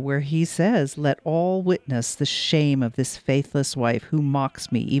aria where he says, let all witness the shame of this faithless wife who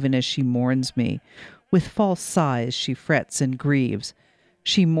mocks me even as she mourns me. With false sighs she frets and grieves.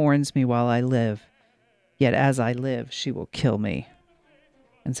 She mourns me while I live. Yet as I live, she will kill me.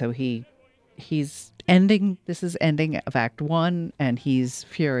 And so he's ending, this is ending of Act 1, and he's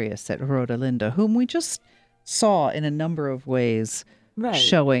furious at Rodelinda, whom we just saw in a number of ways Right.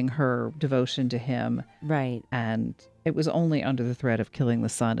 showing her devotion to him. Right. And it was only under the threat of killing the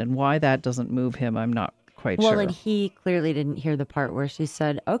son. And why that doesn't move him, I'm not quite Well, sure. and he clearly didn't hear the part where she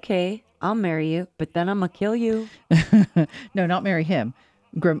said, okay, I'll marry you, but then I'm going to kill you. No, not marry him.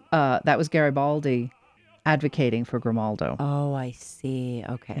 That was Garibaldi advocating for Grimaldo. Oh, I see.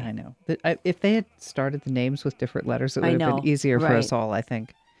 Okay. Yeah, I know. If they had started the names with different letters, it would have know. been easier for Right. us all, I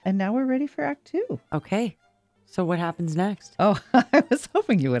think. And now we're ready for Act 2. Okay. So what happens next? Oh, I was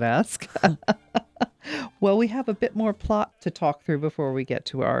hoping you would ask. Well, we have a bit more plot to talk through before we get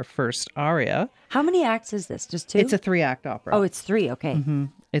to our first aria. How many acts is this? Just 2? It's a 3-act opera. Oh, it's 3. Okay. Mm-hmm.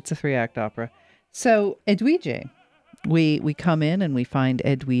 It's a 3-act opera. So Edwige, we come in and we find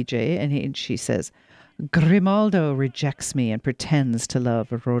Edwige, and she says, Grimaldo rejects me and pretends to love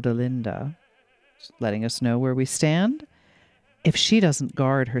Rodelinda, just letting us know where we stand. If she doesn't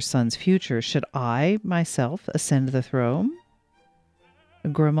guard her son's future, should I myself ascend the throne?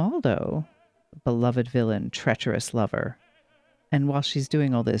 Grimaldo, beloved villain, treacherous lover. And while she's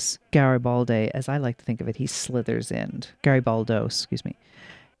doing all this, Garibaldi, as I like to think of it, he slithers in. Garibaldo, excuse me.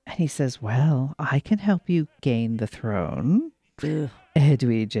 And he says, well, I can help you gain the throne, Ugh.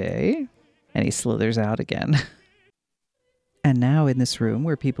 Edwige. And he slithers out again. And now in this room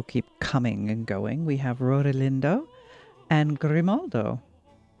where people keep coming and going, we have Rodelindo and Grimaldo.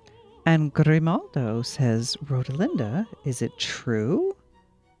 And Grimaldo says, Rodelinda, is it true?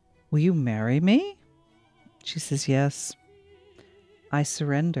 Will you marry me? She says, yes, I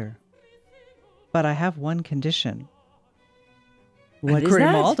surrender. But I have one condition. What and is that?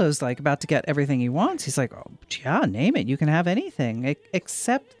 Grimaldo's like about to get everything he wants. He's like, oh, yeah, name it. You can have anything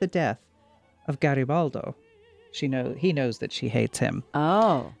except the death of Garibaldo. He knows that she hates him.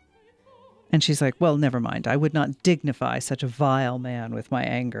 Oh. And she's like, well, never mind. I would not dignify such a vile man with my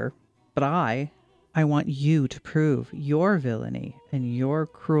anger. But I want you to prove your villainy and your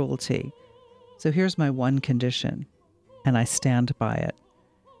cruelty. So here's my one condition, and I stand by it.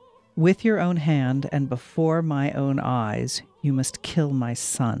 With your own hand and before my own eyes, you must kill my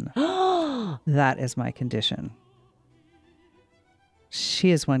son. That is my condition.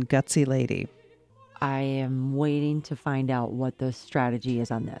 She is one gutsy lady. I am waiting to find out what the strategy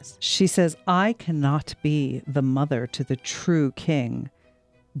is on this. She says, I cannot be the mother to the true king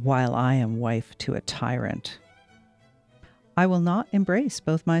while I am wife to a tyrant. I will not embrace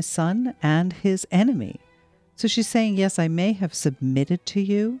both my son and his enemy. So she's saying, yes, I may have submitted to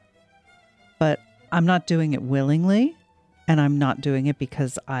you, but I'm not doing it willingly, and I'm not doing it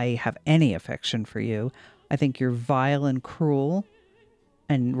because I have any affection for you. I think you're vile and cruel.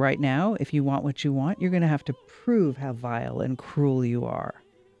 And right now, if you want what you want, you're going to have to prove how vile and cruel you are.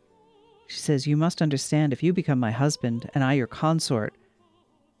 She says, you must understand, if you become my husband and I your consort,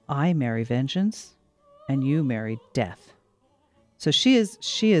 I marry vengeance and you marry death. So she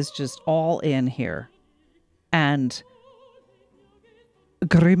is just all in here. And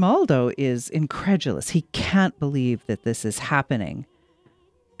Grimaldo is incredulous. He can't believe that this is happening.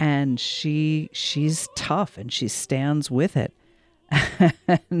 And she's tough and she stands with it.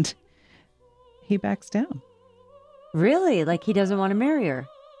 And he backs down. Really? Like he doesn't want to marry her?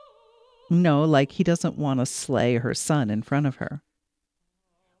 No, like he doesn't want to slay her son in front of her.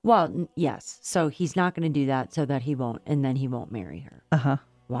 Well, yes. So he's not going to do that so that he won't, and then he won't marry her. Uh-huh.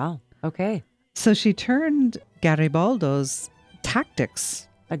 Wow. Okay. So she turned Garibaldo's tactics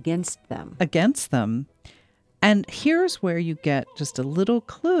Against them. against them. And here's where you get just a little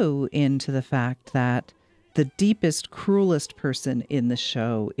clue into the fact that the deepest, cruelest person in the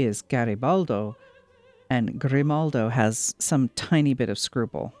show is Garibaldo, and Grimaldo has some tiny bit of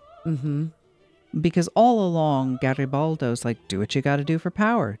scruple. Mm-hmm. Because all along, Garibaldo's like, do what you got to do for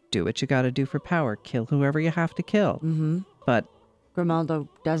power. Do what you got to do for power. Kill whoever you have to kill. Mm-hmm. But Grimaldo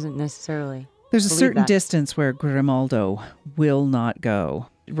doesn't necessarily. There's a certain that. distance where Grimaldo will not go.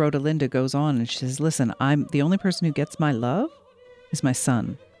 Rodelinda goes on and she says, listen, I'm the only person who gets my love is my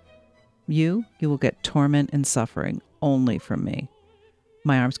son. You will get torment and suffering only from me.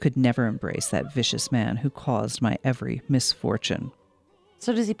 My arms could never embrace that vicious man who caused my every misfortune.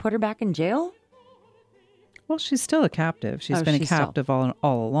 So does he put her back in jail? Well, she's still a captive. She's been a captive all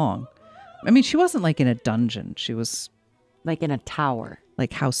along. I mean, she wasn't like in a dungeon. She was like in a tower.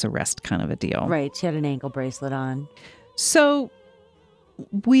 Like house arrest kind of a deal. Right. She had an ankle bracelet on. So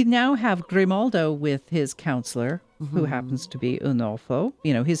we now have Grimaldo with his counselor, who happens to be Unolfo.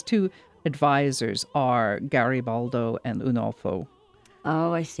 You know, his two advisors are Garibaldo and Unolfo.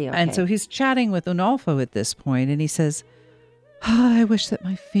 Oh, I see. Okay. And so he's chatting with Unolfo at this point, and he says, I wish that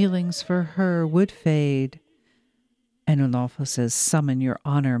my feelings for her would fade. And Unolfo says, summon your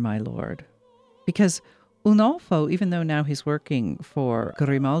honor, my lord. Because Unolfo, even though now he's working for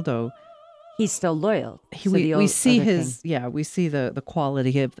Grimaldo, he's still loyal. We see the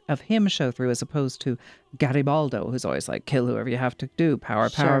quality of him show through, as opposed to Garibaldo, who's always like, kill whoever you have to do. Power,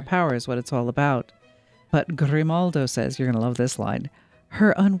 power, power is what it's all about. But Grimaldo says, you're going to love this line,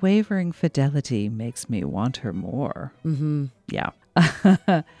 her unwavering fidelity makes me want her more. Mm-hmm. Yeah.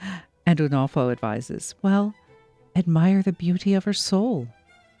 And Unolfo advises, well, admire the beauty of her soul,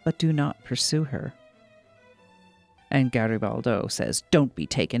 but do not pursue her. And Garibaldo says, don't be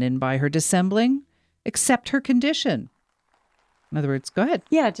taken in by her dissembling. Accept her condition. In other words, go ahead.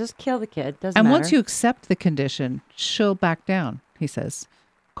 Yeah, just kill the kid. Doesn't matter. And once you accept the condition, she'll back down, he says.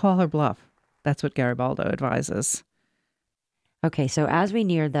 Call her bluff. That's what Garibaldo advises. Okay, so as we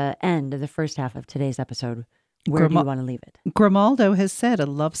near the end of the first half of today's episode, where do you want to leave it? Grimaldo has said a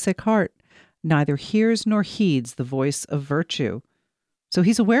lovesick heart neither hears nor heeds the voice of virtue. So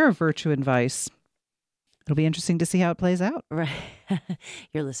he's aware of virtue and vice. It'll be interesting to see how it plays out. Right.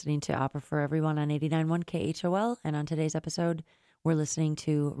 You're listening to Opera for Everyone on 89.1 KHOL, and on today's episode, we're listening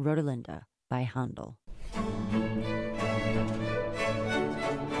to Rodelinda by Handel.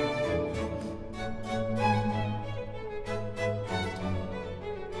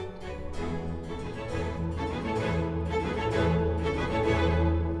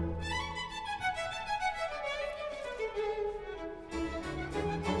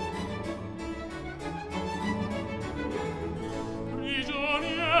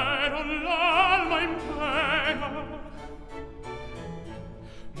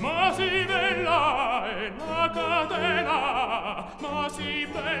 Ma sì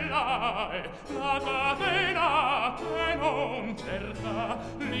bella è la catena che non cerca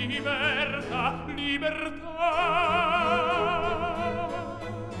libertà,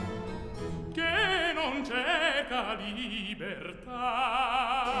 che non cerca libertà,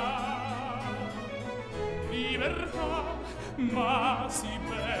 ma sì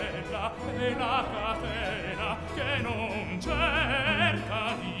bella è la catena che non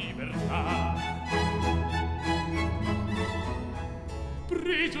cerca libertà.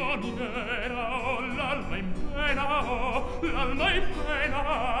 Prigioniera, oh l'alma in pena, oh l'alma in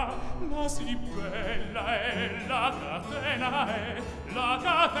pena, ma sì bella è la catena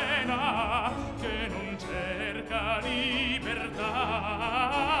che non cerca libertà.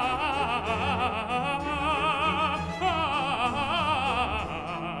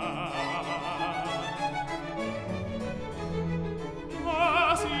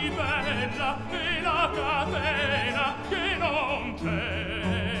 Ma sì bella è la catena che non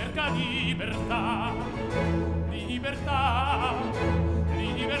cerca libertà,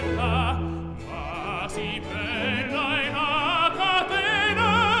 ma sì bella è la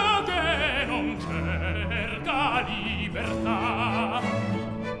catena che non cerca libertà.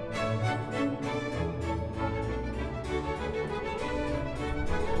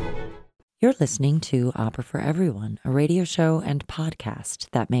 You're listening to Opera for Everyone, a radio show and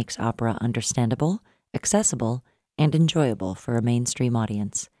podcast that makes opera understandable, accessible, and enjoyable for a mainstream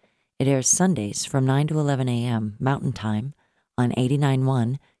audience. It airs Sundays from 9 to 11 a.m. Mountain Time on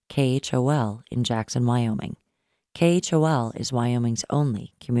 89.1 KHOL in Jackson, Wyoming. KHOL is Wyoming's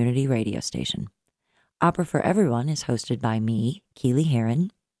only community radio station. Opera for Everyone is hosted by me, Keely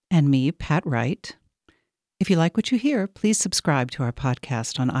Heron. And me, Pat Wright. If you like what you hear, please subscribe to our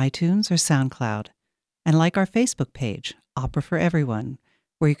podcast on iTunes or SoundCloud. And like our Facebook page, Opera for Everyone,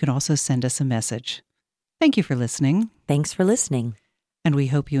 where you can also send us a message. Thank you for listening, Thanks for listening. and we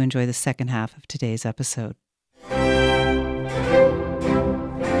hope you enjoy the second half of today's episode.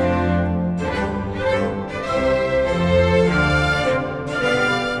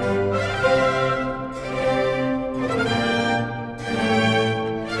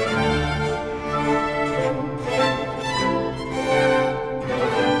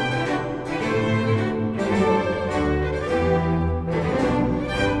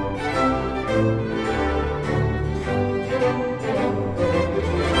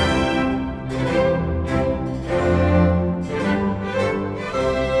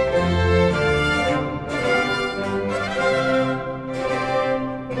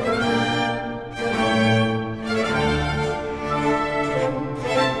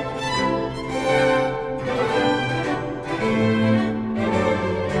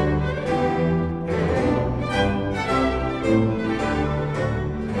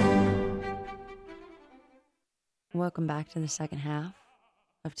 Welcome back to the second half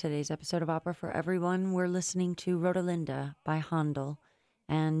of today's episode of Opera for Everyone. We're listening to Rodelinda by Handel.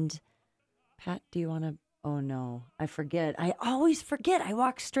 And Pat, do you want to... Oh, no, I forget. I always forget. I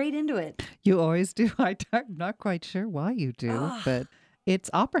walk straight into it. You always do. I'm not quite sure why you do, Ugh. but it's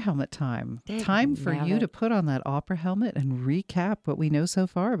opera helmet time. Dang, Time for you nailed to it. put on that opera helmet and recap what we know so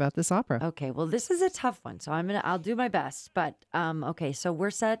far about this opera. Okay, well, this is a tough one, so I'll do my best. But okay, so we're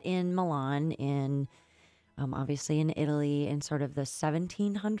set in Milan, in obviously in Italy, in sort of the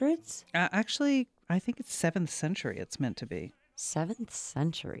 1700s, Actually, I think it's 7th century it's meant to be. 7th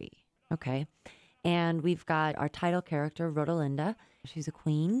century. Okay, and we've got our title character Rodelinda. She's a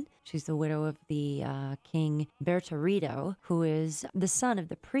queen. She's the widow of the King Bertorito, who is the son of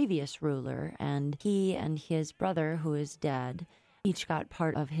the previous ruler, and he and his brother, who is dead, each got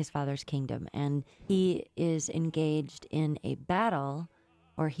part of his father's kingdom, and he is engaged in a battle,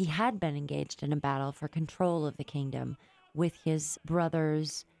 or he had been engaged in a battle for control of the kingdom with his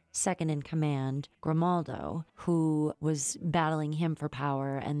brother's second in command, Grimaldo, who was battling him for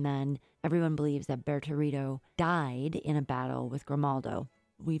power, and then everyone believes that Bertorito died in a battle with Grimaldo.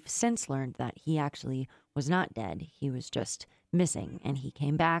 We've since learned that he actually was not dead. He was just missing, and he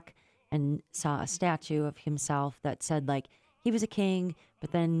came back and saw a statue of himself that said, like, he was a king,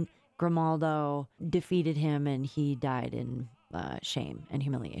 but then Grimaldo defeated him and he died in shame and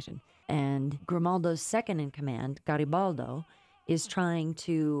humiliation. And Grimaldo's second in command, Garibaldo, is trying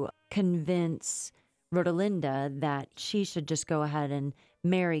to convince Rodelinda that she should just go ahead and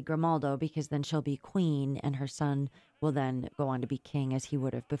marry Grimaldo, because then she'll be queen and her son will then go on to be king as he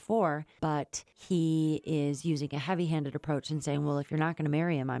would have before. But he is using a heavy-handed approach and saying, well, if you're not going to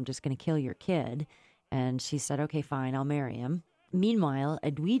marry him, I'm just going to kill your kid. And she said, okay, fine, I'll marry him. Meanwhile,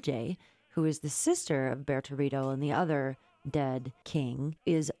 Edwige, who is the sister of Bertorito and the other dead king,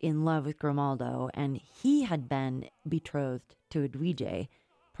 is in love with Grimaldo, and he had been betrothed to Edwige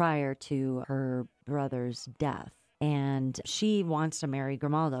prior to her brother's death. And she wants to marry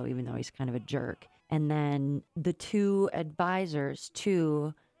Grimaldo, even though he's kind of a jerk. And then the two advisors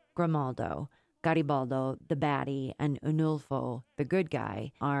to Grimaldo, Garibaldo, the baddie, and Unulfo, the good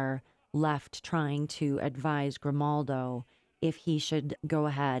guy, are left trying to advise Grimaldo if he should go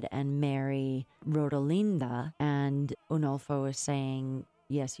ahead and marry Rodelinda. And Unulfo is saying,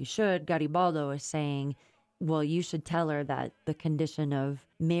 yes, you should. Garibaldo is saying, well, you should tell her that the condition of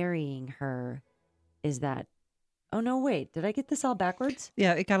marrying her is that... Oh, no, wait. Did I get this all backwards?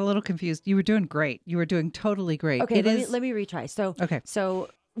 Yeah, it got a little confused. You were doing great. You were doing totally great. Okay, let me retry. So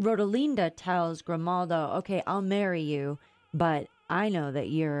Rodelinda tells Grimaldo, okay, I'll marry you, but I know that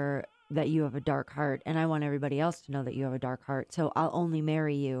you have a dark heart, and I want everybody else to know that you have a dark heart, so I'll only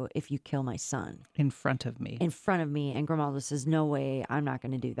marry you if you kill my son. In front of me. And Grimaldo says, no way, I'm not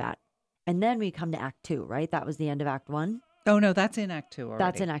going to do that. And then we come to Act 2, right? That was the end of Act 1? Oh, no, that's in Act 2 already.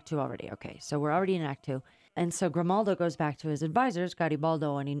 That's in Act 2 already. Okay, so we're already in Act 2. And so Grimaldo goes back to his advisors,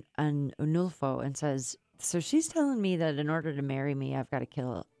 Garibaldo and Unulfo, and says, so she's telling me that in order to marry me, I've got to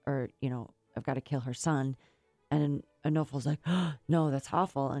kill her son. And Unulfo's like, oh, no, that's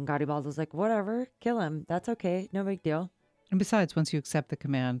awful. And Garibaldo's like, whatever, kill him. That's okay. No big deal. And besides, once you accept the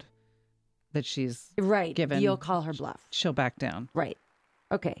command that she's given, you'll call her bluff. She'll back down. Right.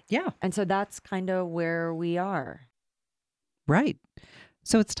 Okay. Yeah. And so that's kind of where we are. Right.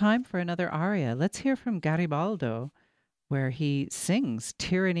 So it's time for another aria. Let's hear from Garibaldo, where he sings,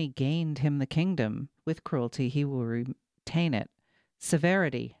 tyranny gained him the kingdom. With cruelty, he will retain it.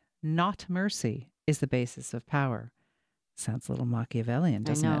 Severity, not mercy, is the basis of power. Sounds a little Machiavellian,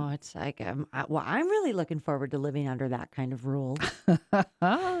 doesn't it? I know. It's like, I'm really looking forward to living under that kind of rule.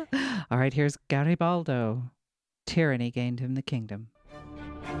 All right, here's Garibaldo. Tyranny gained him the kingdom.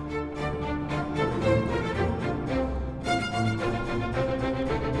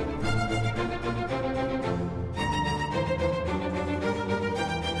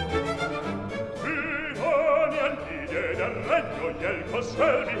 il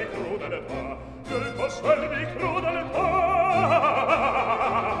conservi crudeltà, il conservi crudeltà,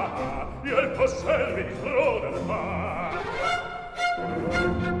 il conservi crudeltà.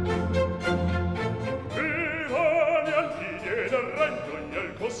 Viva gli antighi del regno,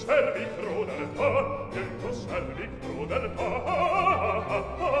 il conservi crudeltà, il conservi crudeltà.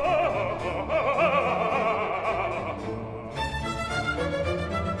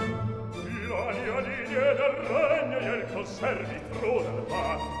 Del regno e il conservi crudeltà,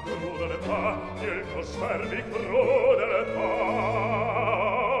 crudeltà, e il conservi crudeltà.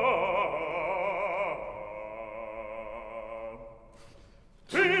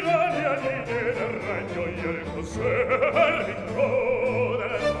 Tirania del regno e il conservi crudeltà.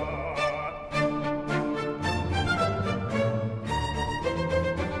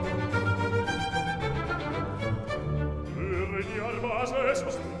 Per regnar base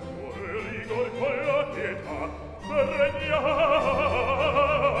sostegno rigor con la pietà, per regnar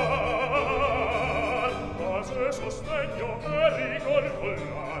base sostegno e rigor con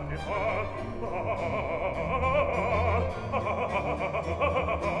la pietà.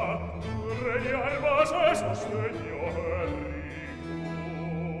 Per regnar base sostegno e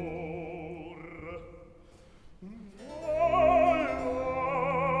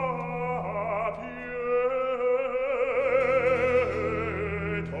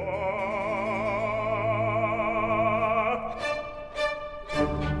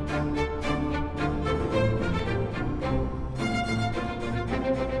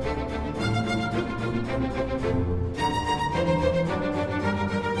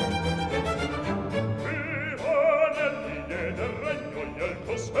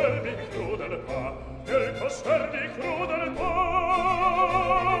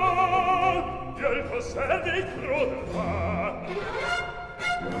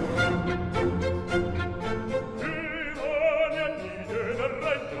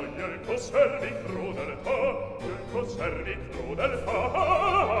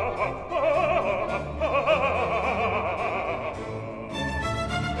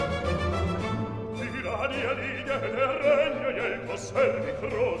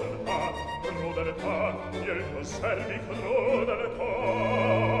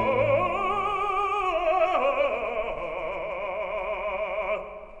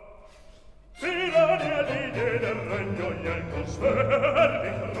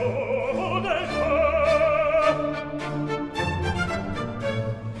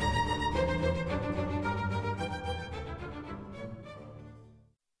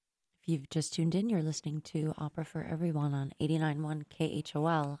You've just tuned in. You're listening to Opera for Everyone on 89.1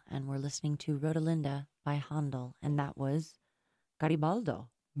 KHOL, and we're listening to Rodelinda by Handel, and that was Garibaldo.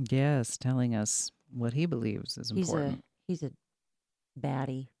 Yes, telling us what he believes is important. He's a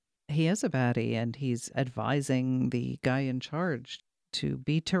baddie. He is a baddie, and he's advising the guy in charge to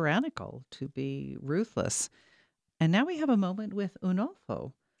be tyrannical, to be ruthless. And now we have a moment with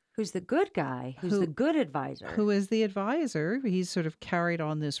Unolfo. Who's the good guy, who's the good advisor. Who is the advisor. He's sort of carried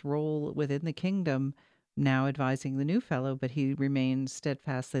on this role within the kingdom, now advising the new fellow, but he remains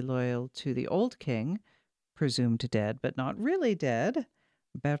steadfastly loyal to the old king, presumed dead, but not really dead,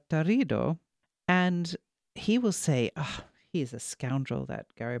 Bertarido. And he will say, he's a scoundrel, that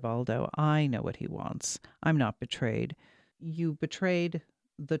Garibaldo. I know what he wants. I'm not betrayed. You betrayed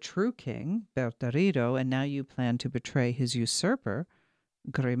the true king, Bertarido, and now you plan to betray his usurper,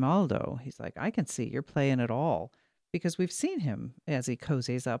 Grimaldo. He's like, I can see you're playing it all, because we've seen him as he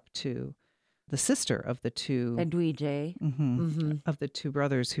cozies up to the sister of the two Edwige. Of the two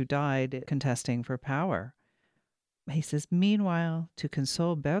brothers who died contesting for power. He says, meanwhile, to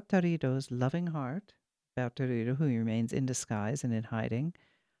console Bertarido's loving heart, Bertarido, who remains in disguise and in hiding,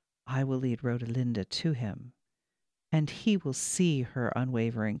 I will lead Rodelinda to him, and he will see her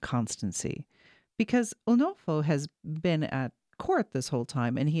unwavering constancy, because Unolfo has been at court this whole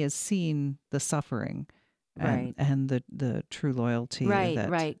time, and he has seen the suffering and the true loyalty.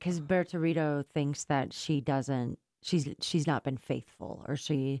 Right, because Bertarido thinks that she's not been faithful, or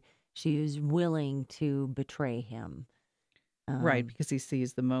she is willing to betray him. Right, because he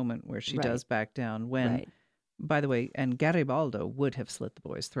sees the moment where she does back down when, by the way, and Garibaldo would have slit the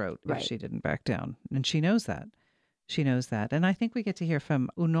boy's throat if she didn't back down. And she knows that. She knows that. And I think we get to hear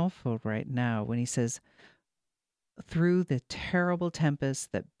from Unolfo right now when he says, through the terrible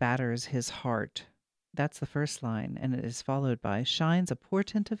tempest that batters his heart. That's the first line, and it is followed by, shines a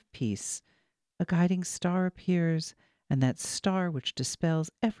portent of peace. A guiding star appears, and that star which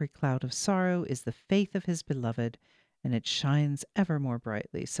dispels every cloud of sorrow is the faith of his beloved, and it shines ever more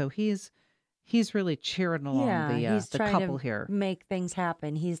brightly. So he's really cheering along the couple here. Make things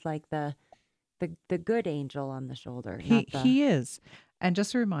happen. He's like the the good angel on the shoulder. He is. And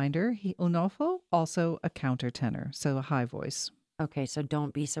just a reminder, Unolfo, also a countertenor, so a high voice. Okay, so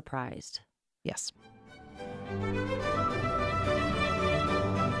don't be surprised. Yes.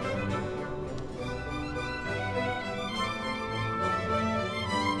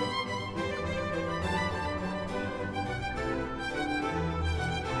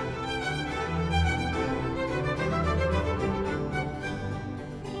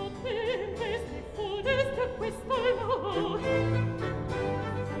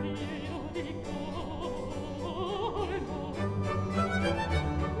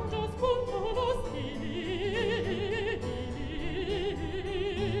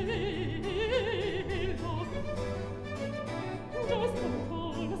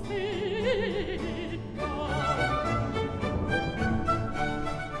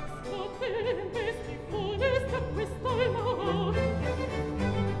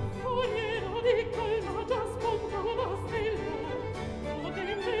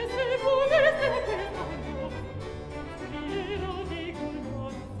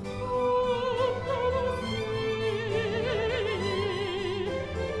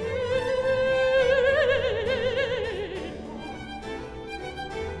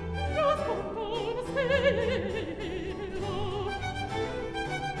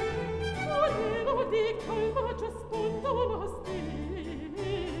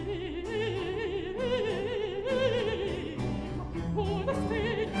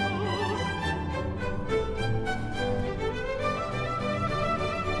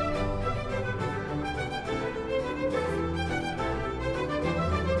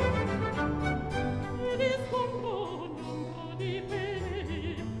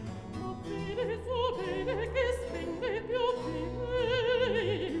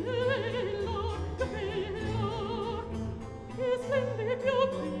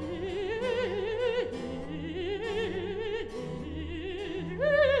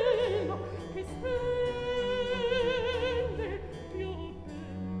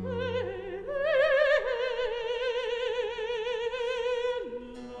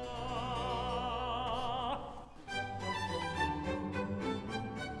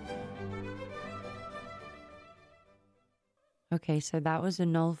 Okay, so that was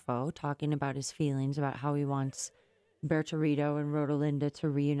Arnolfo talking about his feelings, about how he wants Bertorito and Rodelinda to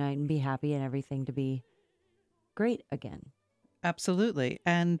reunite and be happy and everything to be great again. Absolutely.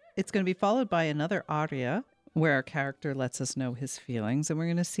 And it's going to be followed by another aria where our character lets us know his feelings. And we're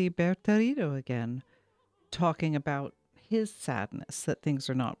going to see Bertorito again talking about his sadness that things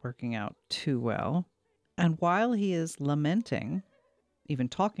are not working out too well. And while he is lamenting, even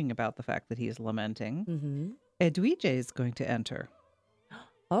talking about the fact that he is lamenting, Edwige is going to enter.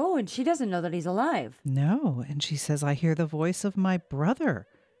 Oh, and she doesn't know that he's alive. No. And she says, I hear the voice of my brother.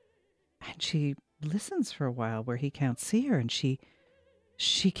 And she listens for a while where he can't see her. And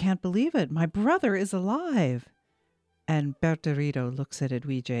she can't believe it. My brother is alive. And Bertorito looks at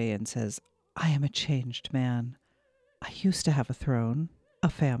Edwige and says, I am a changed man. I used to have a throne, a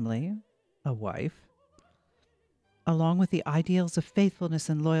family, a wife. Along with the ideals of faithfulness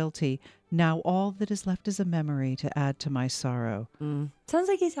and loyalty, now all that is left is a memory to add to my sorrow. Sounds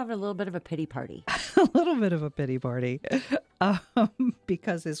like he's having a little bit of a pity party. A little bit of a pity party.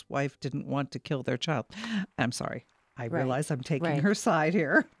 Because his wife didn't want to kill their child. I'm sorry. I realize I'm taking her side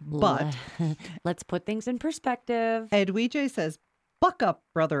here. But let's put things in perspective. Edwige says, buck up,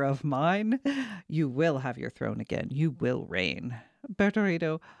 brother of mine. You will have your throne again. You will reign.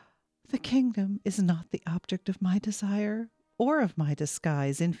 Bertorito, the kingdom is not the object of my desire or of my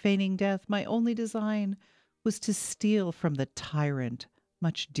disguise. In feigning death, my only design was to steal from the tyrant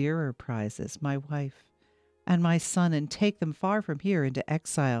much dearer prizes, my wife and my son, and take them far from here into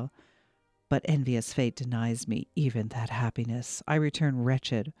exile. But envious fate denies me even that happiness. I return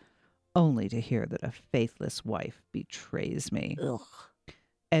wretched, only to hear that a faithless wife betrays me. Ugh.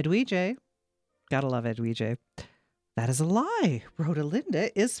 Edwige, gotta love Edwige. That is a lie. Rodelinda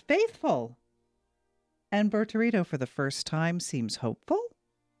is faithful. And Bertorito, for the first time, seems hopeful.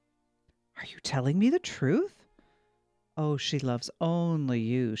 Are you telling me the truth? Oh, she loves only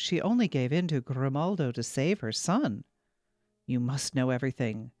you. She only gave in to Grimaldo to save her son. You must know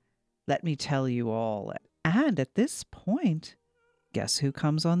everything. Let me tell you all. And at this point, guess who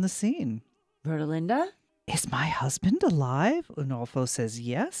comes on the scene? Rodelinda? Is my husband alive? Unolfo says,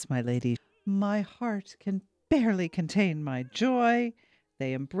 yes, my lady. My heart can barely contain my joy.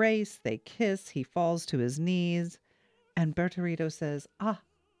 They embrace, they kiss, he falls to his knees. And Bertorito says, I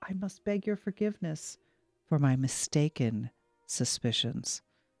must beg your forgiveness for my mistaken suspicions.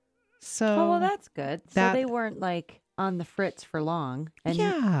 So, oh, well, that's good. So they weren't like on the fritz for long. And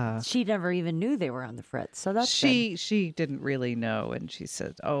yeah. she never even knew they were on the fritz. So that's good. She didn't really know. And she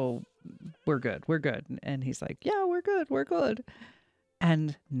said, oh, we're good. We're good. And he's like, yeah, we're good. We're good.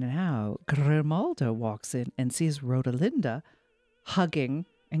 And now Grimaldo walks in and sees Rodelinda hugging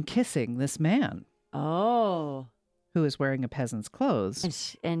and kissing this man. Oh. Who is wearing a peasant's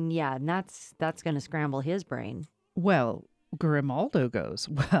clothes. And that's going to scramble his brain. Well, Grimaldo goes,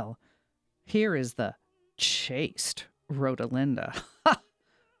 well, here is the chaste Rodelinda. Ha!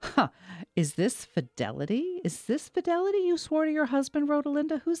 Ha! Is this fidelity? Is this fidelity you swore to your husband,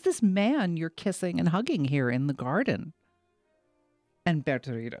 Rodelinda? Who's this man you're kissing and hugging here in the garden? And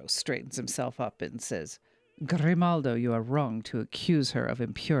Bertorito straightens himself up and says, Grimaldo, you are wrong to accuse her of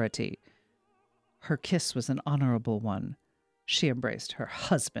impurity. Her kiss was an honorable one. She embraced her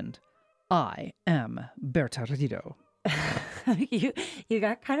husband. I am Bertorito. You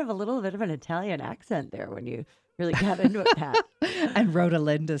got kind of a little bit of an Italian accent there when you really got into it, Pat. And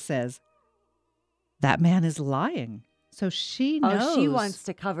Rodelinda says, that man is lying. So she knows. Oh, she wants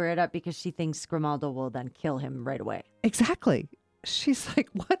to cover it up because she thinks Grimaldo will then kill him right away. Exactly. She's like,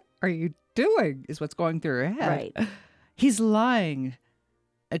 what are you doing? Is what's going through her head. Right. He's lying.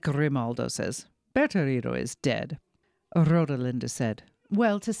 Grimaldo says, Bertorito is dead. Rodelinda said,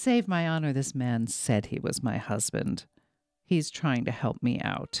 well, to save my honor, this man said he was my husband. He's trying to help me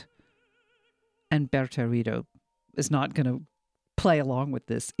out. And Bertorito is not going to play along with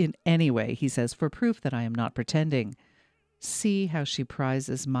this in any way. He says, for proof that I am not pretending, see how she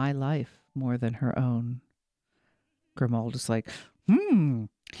prizes my life more than her own. Grimaldo's like,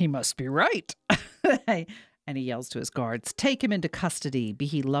 he must be right. And he yells to his guards, take him into custody, be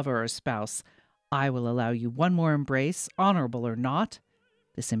he lover or spouse. I will allow you one more embrace, honorable or not.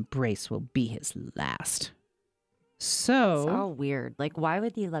 This embrace will be his last. So... It's all weird. Like, why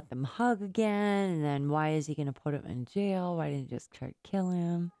would he let them hug again? And then why is he going to put him in jail? Why didn't he just try to kill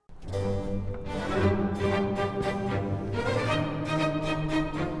him?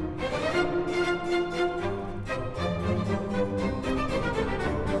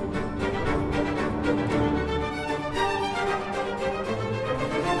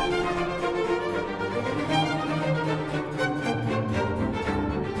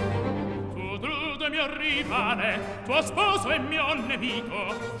 Rivale, tuo sposo è mio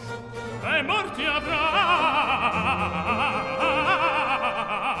nemico, e morti avrà,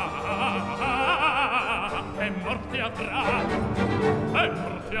 e morti avrà, e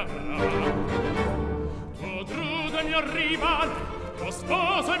morti avrà. Tuo drudo mio rivale, tuo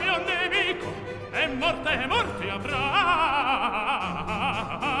sposo è mio nemico, e morti avrà,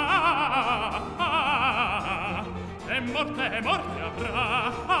 e morti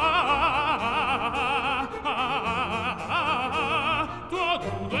avrà. Tuo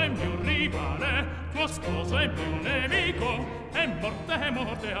drudo è mio rivale, tuo sposo è mio nemico, e morte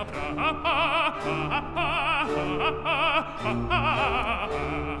avrà.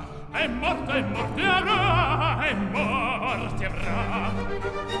 E morte avrà, e morte avrà.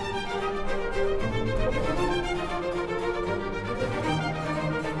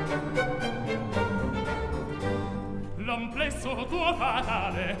 L'amplesso tuo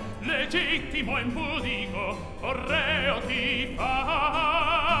fatale, legittimo e impudico, orreo ti fa.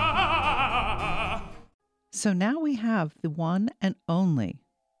 So now we have the one and only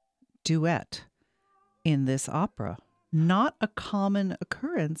duet in this opera. Not a common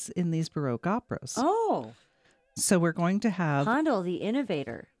occurrence in these Baroque operas. Oh. So we're going to have... Handel the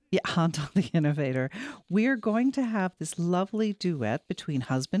Innovator. Yeah, Handel the Innovator. We're going to have this lovely duet between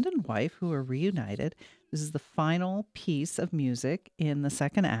husband and wife who are reunited. This is the final piece of music in the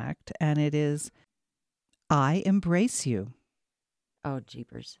second act, and it is I Embrace You. Oh,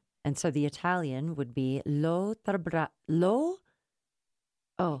 jeepers. And so the Italian would be io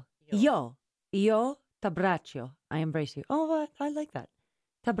t'abbraccio. I embrace you. Oh, I like that.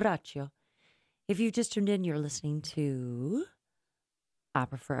 T'abbraccio. If you've just tuned in, you're listening to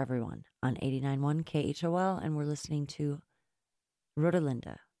Opera for Everyone on 89.1 KHOL, and we're listening to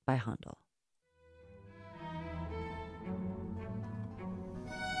Rodelinda by Handel.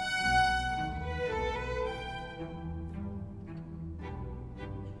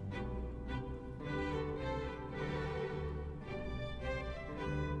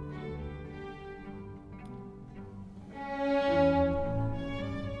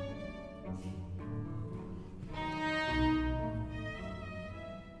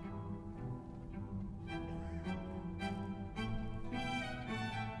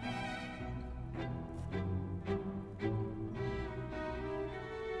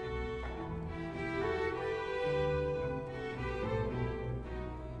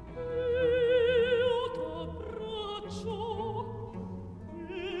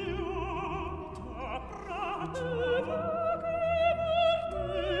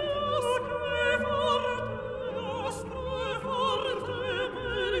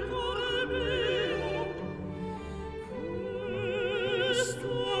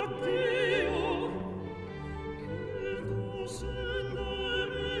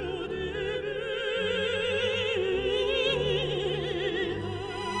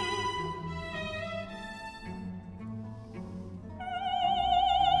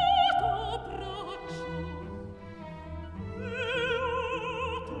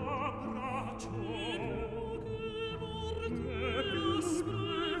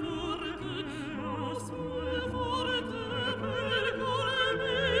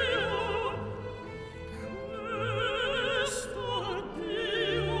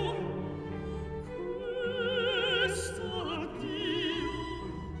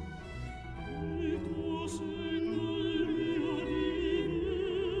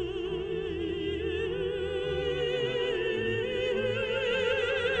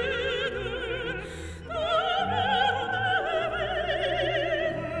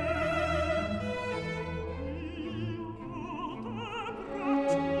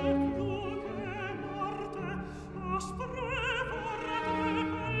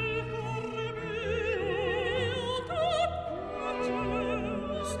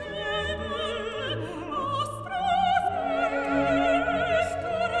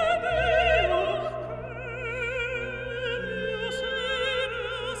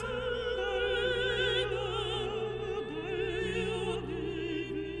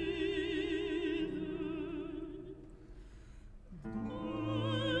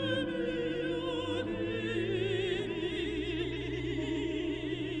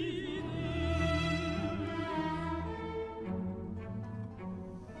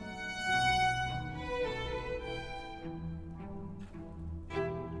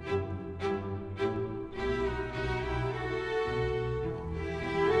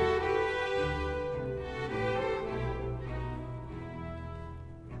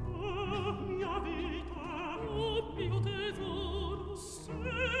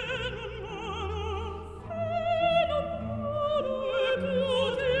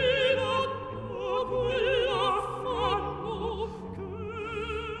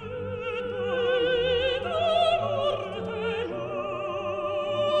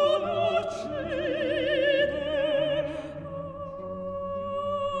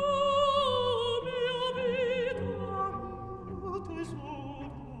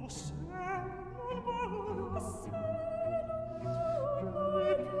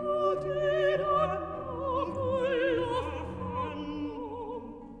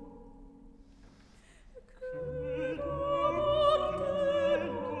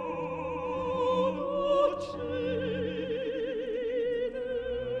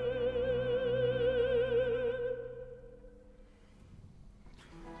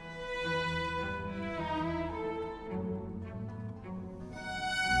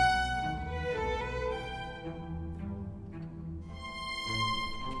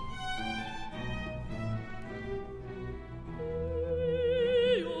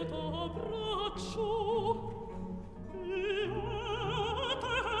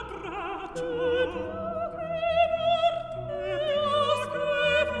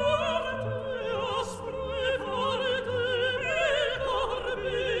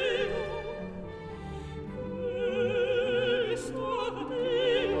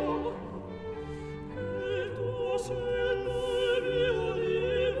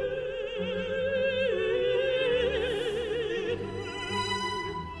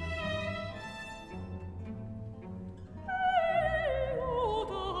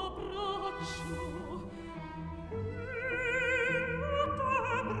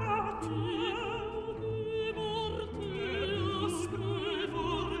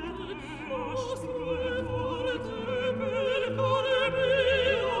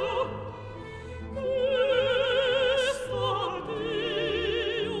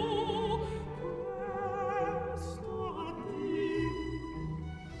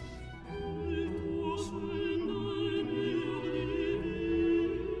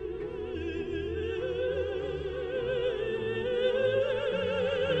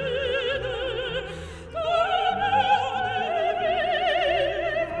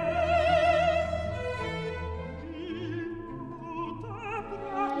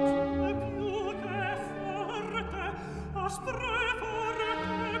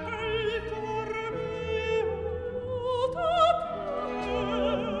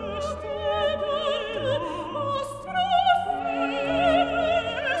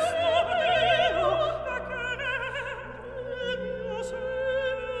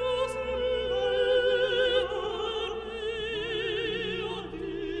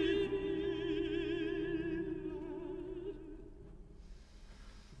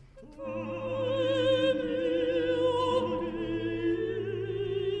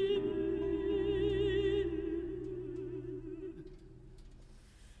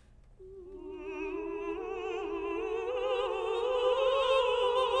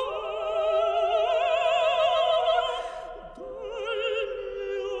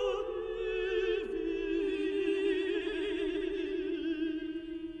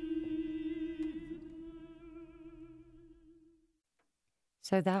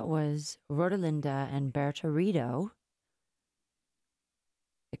 So that was Rodelinda and Bertarito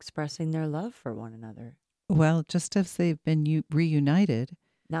expressing their love for one another. Well, just as they've been reunited,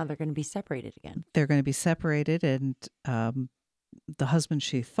 now they're going to be separated again. They're going to be separated, and the husband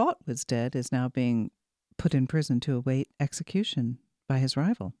she thought was dead is now being put in prison to await execution by his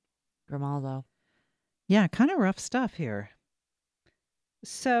rival. Grimaldo. Yeah, kind of rough stuff here.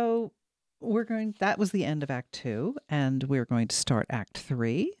 So that was the end of Act 2, and we're going to start Act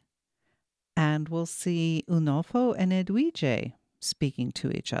 3, and we'll see Unolfo and Edwige speaking to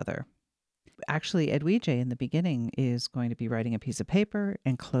each other. Actually, Edwige in the beginning is going to be writing a piece of paper,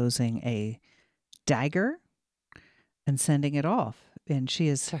 enclosing a dagger, and sending it off. And she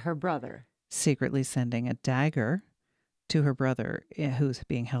is to her brother, secretly sending a dagger to her brother, who's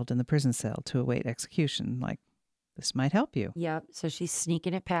being held in the prison cell to await execution. Like, this might help you. Yep. So she's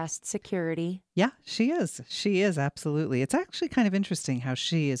sneaking it past security. Yeah, she is. She is, absolutely. It's actually kind of interesting how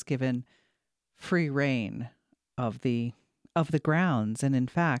she is given free reign of the grounds. And in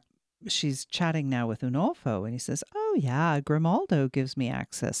fact, she's chatting now with Unolfo, and he says, "Oh yeah, Grimaldo gives me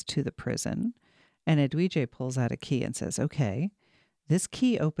access to the prison." And Edwige pulls out a key and says, "Okay, this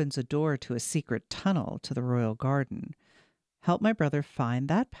key opens a door to a secret tunnel to the royal garden. Help my brother find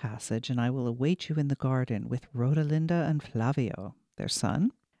that passage, and I will await you in the garden with Rodelinda and Flavio, their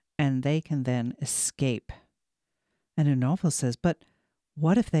son, and they can then escape." And Unolfo says, "But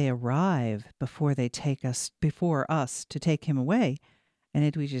what if they arrive before us to take him away?" And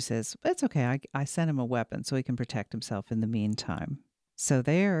Edwige says, "It's okay. I sent him a weapon so he can protect himself in the meantime." So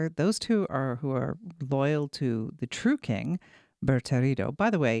those two who are loyal to the true king, Bertarito. By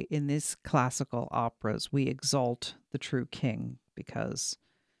the way, in these classical operas, we exalt the true king because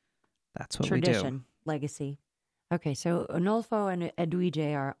that's what we do. Tradition, legacy. Okay, so Unolfo and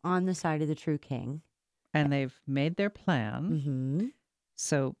Edwige are on the side of the true king. And they've made their plan. Mm-hmm.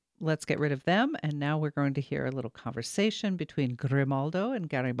 So let's get rid of them. And now we're going to hear a little conversation between Grimaldo and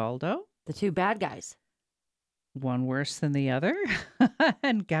Garibaldo. The two bad guys. One worse than the other.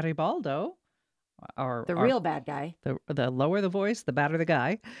 And Garibaldo, the real bad guy. The lower the voice, the badder the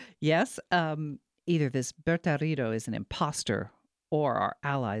guy. Yes, either this Bertarito is an imposter or our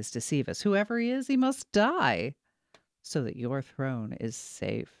allies deceive us. Whoever he is, he must die so that your throne is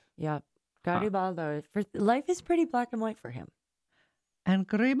safe. Yep. Garibaldo, life is pretty black and white for him. And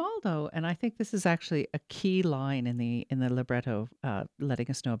Grimaldo, and I think this is actually a key line in the libretto, letting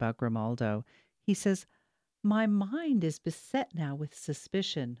us know about Grimaldo. He says, "My mind is beset now with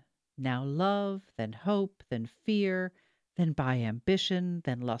suspicion, now love, then hope, then fear, then by ambition,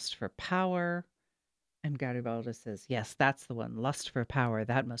 then lust for power." And Garibaldo says, "Yes, that's the one, lust for power,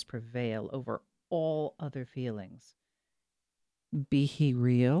 that must prevail over all other feelings. Be he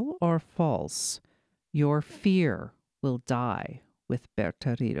real or false, your fear will die with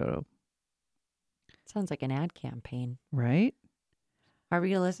Bertarito." Sounds like an ad campaign. Right? Are we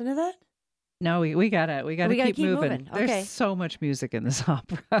going to listen to that? No, we gotta keep moving. Okay. There's so much music in this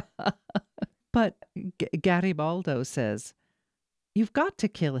opera. But Garibaldo says, "You've got to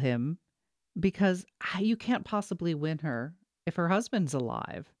kill him because you can't possibly win her if her husband's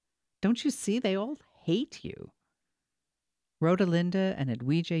alive. Don't you see? They all hate you. Rodelinda and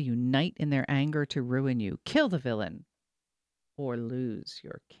Edwige unite in their anger to ruin you. Kill the villain or lose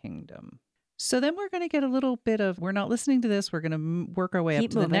your kingdom." So then we're going to get a little bit of, we're not listening to this. We're going to work our way up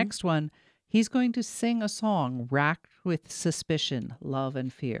to the next one. He's going to sing a song racked with suspicion, love,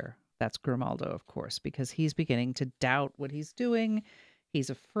 and fear. That's Grimaldo, of course, because he's beginning to doubt what he's doing. He's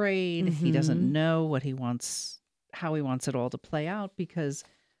afraid. Mm-hmm. He doesn't know what he wants, how he wants it all to play out, because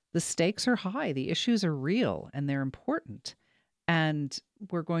the stakes are high. The issues are real and they're important. And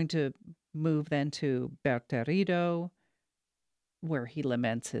we're going to move then to Bertarito, where he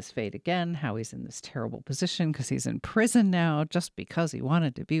laments his fate again, how he's in this terrible position because he's in prison now just because he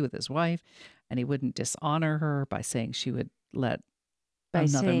wanted to be with his wife, and he wouldn't dishonor her by saying she would let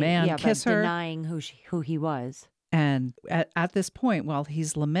another man kiss her. Denying who he was. And at this point, while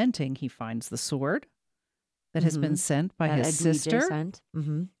he's lamenting, he finds the sword that has been sent by his sister.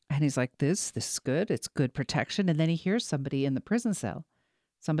 Mm-hmm. And he's like, this is good. It's good protection. And then he hears somebody in the prison cell,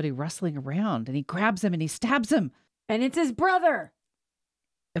 somebody rustling around, and he grabs him and he stabs him. And it's his brother.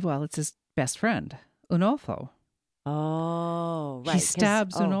 Well, it's his best friend, Unolfo. Oh, right. He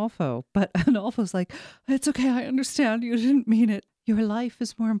stabs Unolfo, but Unolfo's like, "It's okay. I understand. You didn't mean it. Your life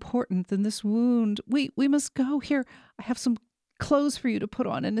is more important than this wound. We must go. Here, I have some clothes for you to put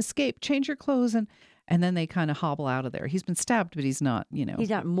on and escape. Change your clothes." And then they kind of hobble out of there. He's been stabbed, but he's not, He's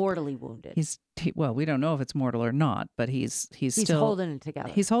not mortally wounded. Well, we don't know if it's mortal or not, but he's still holding it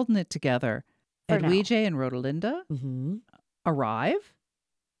together. He's holding it together. Edwige and Rodelinda arrive.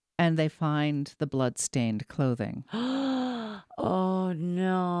 and they find the blood-stained clothing. Oh,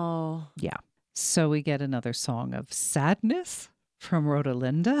 no. Yeah. So we get another song of sadness from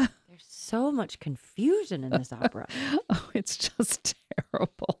Rodelinda. There's so much confusion in this opera. Oh, it's just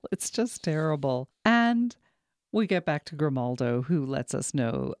terrible. It's just terrible. And we get back to Grimaldo, who lets us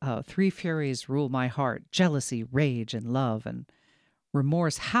know 3 furies rule my heart: jealousy, rage, and love. And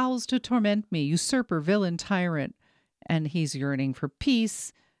remorse howls to torment me, usurper, villain, tyrant. And he's yearning for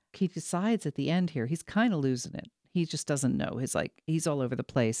peace. He decides at the end here, he's kind of losing it. He just doesn't know. He's all over the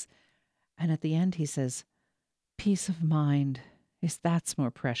place. And at the end he says, peace of mind that's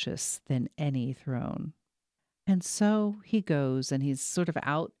more precious than any throne. And so he goes, and he's sort of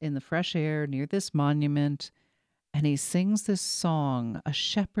out in the fresh air near this monument, and he sings this song, a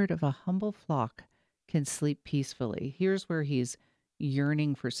shepherd of a humble flock can sleep peacefully. Here's where he's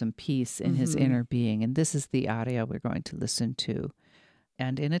yearning for some peace in his inner being. And this is the aria we're going to listen to.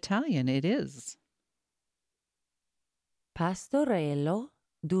 And in Italian, it is Pastorello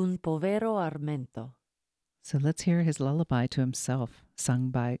d'un povero armento. So let's hear his lullaby to himself, sung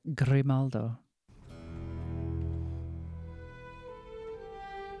by Grimaldo.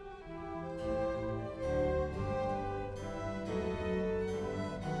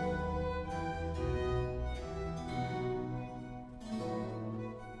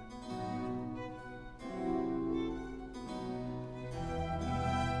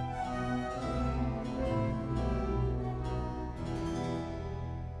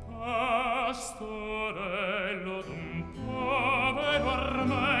 Pastorello d'un povero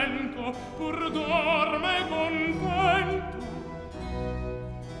armento, pur dorme contento.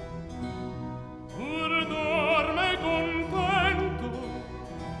 Pur dorme contento,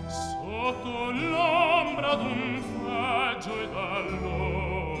 sotto l'ombra d'un faggio ed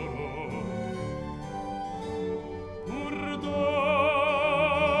alloro. Pur dorme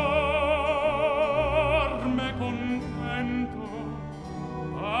contento,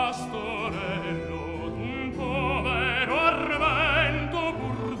 pastorello d'un povero armento,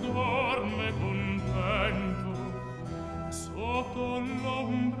 pur dorme contento, sotto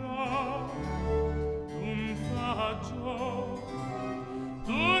l'ombra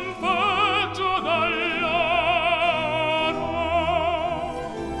d'un faggio d'alloro.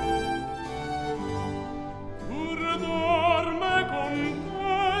 Pur dorme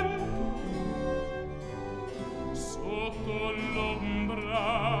contento, sotto l'ombra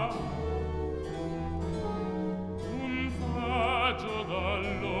d'un faggio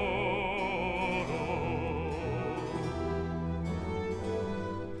d'alloro.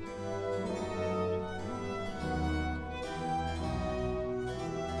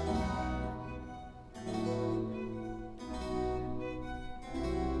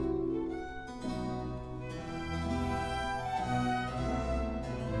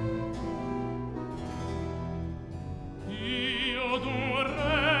 Io d'un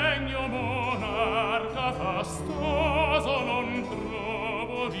regno monarca fastoso non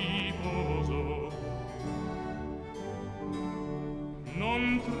trovo riposo.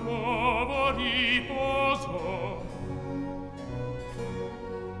 Non trovo riposo.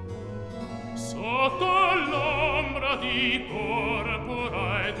 Sotto l'ombra di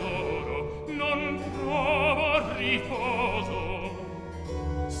porpora ed oro non trovo riposo.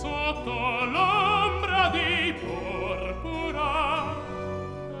 Sotto l'ombra di porpora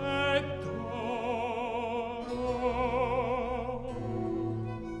ed oro.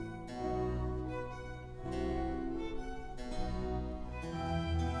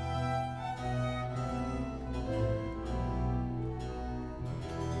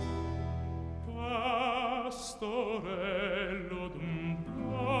 Pastorello d'un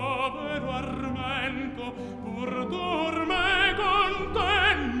povero armento, pur dorme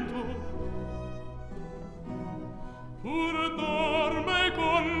contento. Pur dorme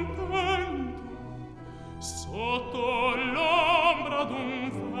contento, sotto l'ombra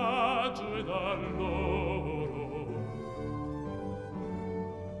d'un faggio ed alloro.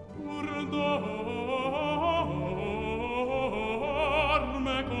 Pur dorme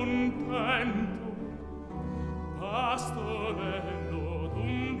contento, pastorello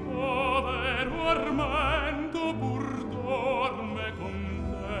d'un povero armento, pur dorme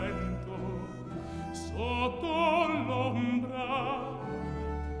contento, sotto l'ombra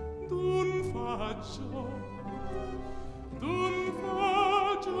d'un faggio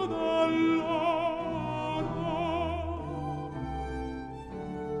d'alloro.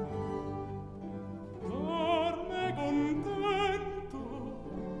 Dorme contento,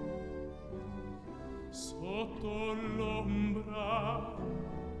 sotto l'ombra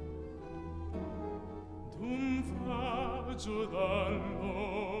d'un faggio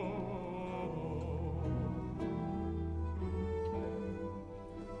d'alloro.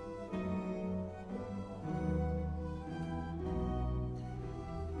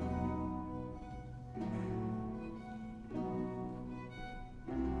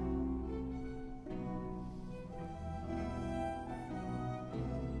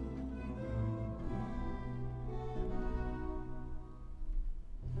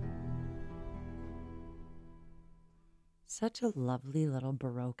 Such a lovely little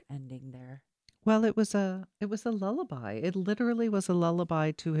Baroque ending there. Well, it was a lullaby. It literally was a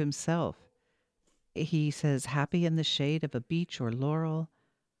lullaby to himself. He says, "Happy in the shade of a beech or laurel,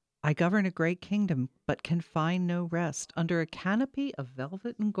 I govern a great kingdom, but can find no rest. Under a canopy of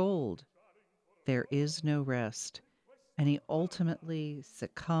velvet and gold, there is no rest." And he ultimately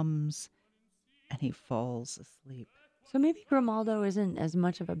succumbs and he falls asleep. So maybe Grimaldo isn't as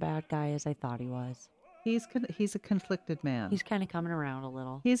much of a bad guy as I thought he was. He's a conflicted man. He's kind of coming around a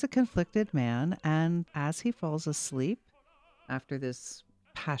little. He's a conflicted man, and as he falls asleep, after this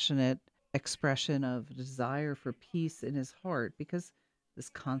passionate expression of desire for peace in his heart, because this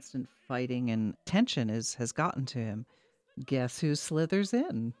constant fighting and tension has gotten to him, guess who slithers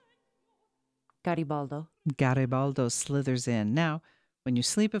in? Garibaldo. Garibaldo slithers in. Now, when you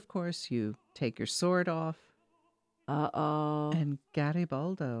sleep, of course, you take your sword off. Uh-oh. And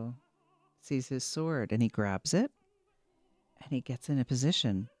Garibaldo sees his sword, and he grabs it, and he gets in a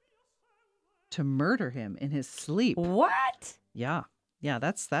position to murder him in his sleep. What? Yeah,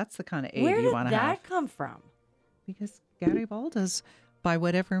 that's the kind of aid Where you want did to have. that come from? Because Garibaldo's, by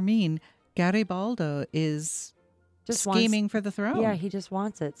whatever mean, Garibaldo is Just scheming for the throne. Yeah, he just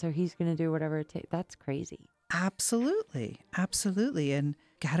wants it, so he's going to do whatever it takes. That's crazy. Absolutely. And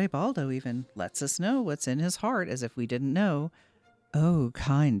Garibaldo even lets us know what's in his heart, as if we didn't know. "Oh,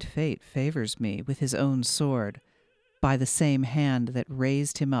 kind fate favors me with his own sword. By the same hand that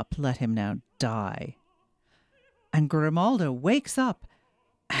raised him up, let him now die." And Grimaldo wakes up,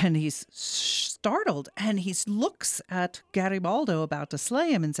 and he's startled, and he looks at Garibaldo about to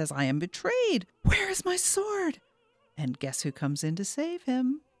slay him and says, "I am betrayed. Where is my sword?" And guess who comes in to save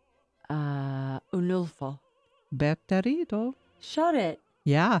him? Unulfo. Bertarito. Shut it.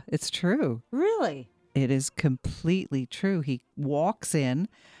 Yeah, it's true. Really? It is completely true. He walks in,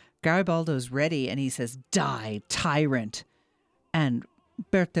 Garibaldo's ready, and he says, "Die, tyrant." And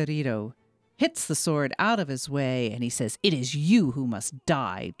Bertarito hits the sword out of his way, and he says, "It is you who must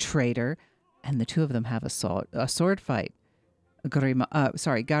die, traitor." And the two of them have a sword fight.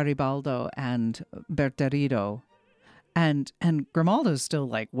 Garibaldo and Bertarito. And Grimaldo's still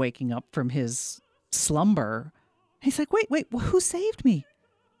like waking up from his slumber. He's like, wait, who saved me?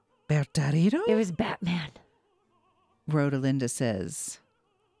 Bertarito? It was Batman. Rodelinda says,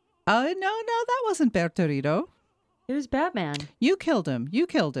 "Oh, no, that wasn't Bertarito. It was Batman. You killed him.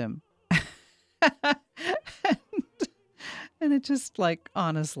 And it just like,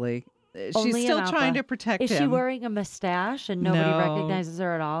 honestly, Only she's still an trying opera. to protect Is him. she wearing a mustache and nobody No. recognizes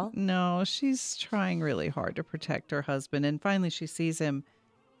her at all? No, she's trying really hard to protect her husband. And finally she sees him.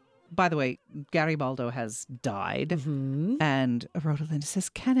 By the way, Garibaldo has died. Mm-hmm. And Rodelinda says,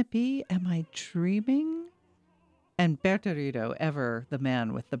 "Can it be? Am I dreaming?" And Bertarito, ever the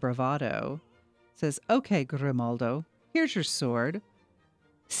man with the bravado, says, "Okay, Grimaldo, here's your sword,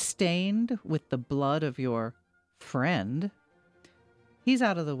 stained with the blood of your friend. He's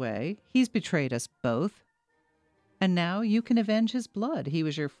out of the way. He's betrayed us both. And now you can avenge his blood. He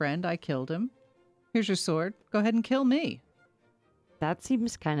was your friend. I killed him. Here's your sword. Go ahead and kill me." That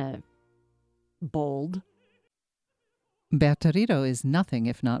seems kind of bold. Bertarito is nothing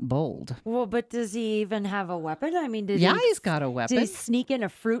if not bold. Well, but does he even have a weapon? I mean, He's got a weapon. Did he sneak in a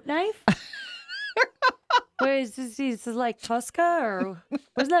fruit knife? Wait, is this like Tosca, or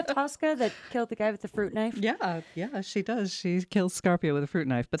wasn't that Tosca that killed the guy with the fruit knife? Yeah, she does. She kills Scarpia with a fruit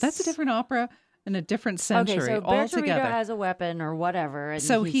knife. But that's a different opera and a different century Okay, so altogether. Bertarito has a weapon or whatever, and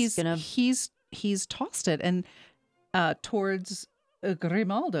So he's gonna. he's tossed it and towards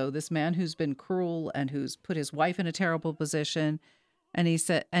Grimaldo, this man who's been cruel and who's put his wife in a terrible position, and he's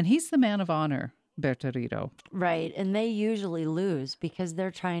the man of honor, Bertarito. Right, and they usually lose because they're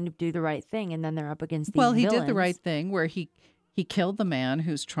trying to do the right thing, and then they're up against these He villains. did the right thing where he killed the man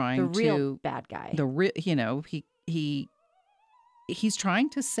who's trying the real to bad guy. He's trying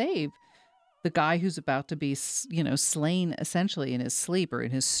to save the guy who's about to be slain essentially in his sleep or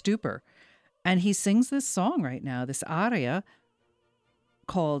in his stupor, and he sings this song right now, this aria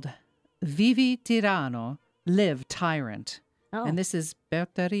called "Vivi Tirano," live tyrant. Oh. And this is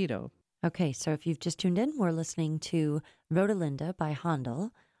Bertarito. Okay, so if you've just tuned in, we're listening to Rodelinda by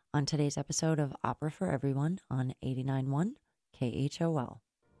Handel on today's episode of Opera for Everyone on 89.1 KHOL.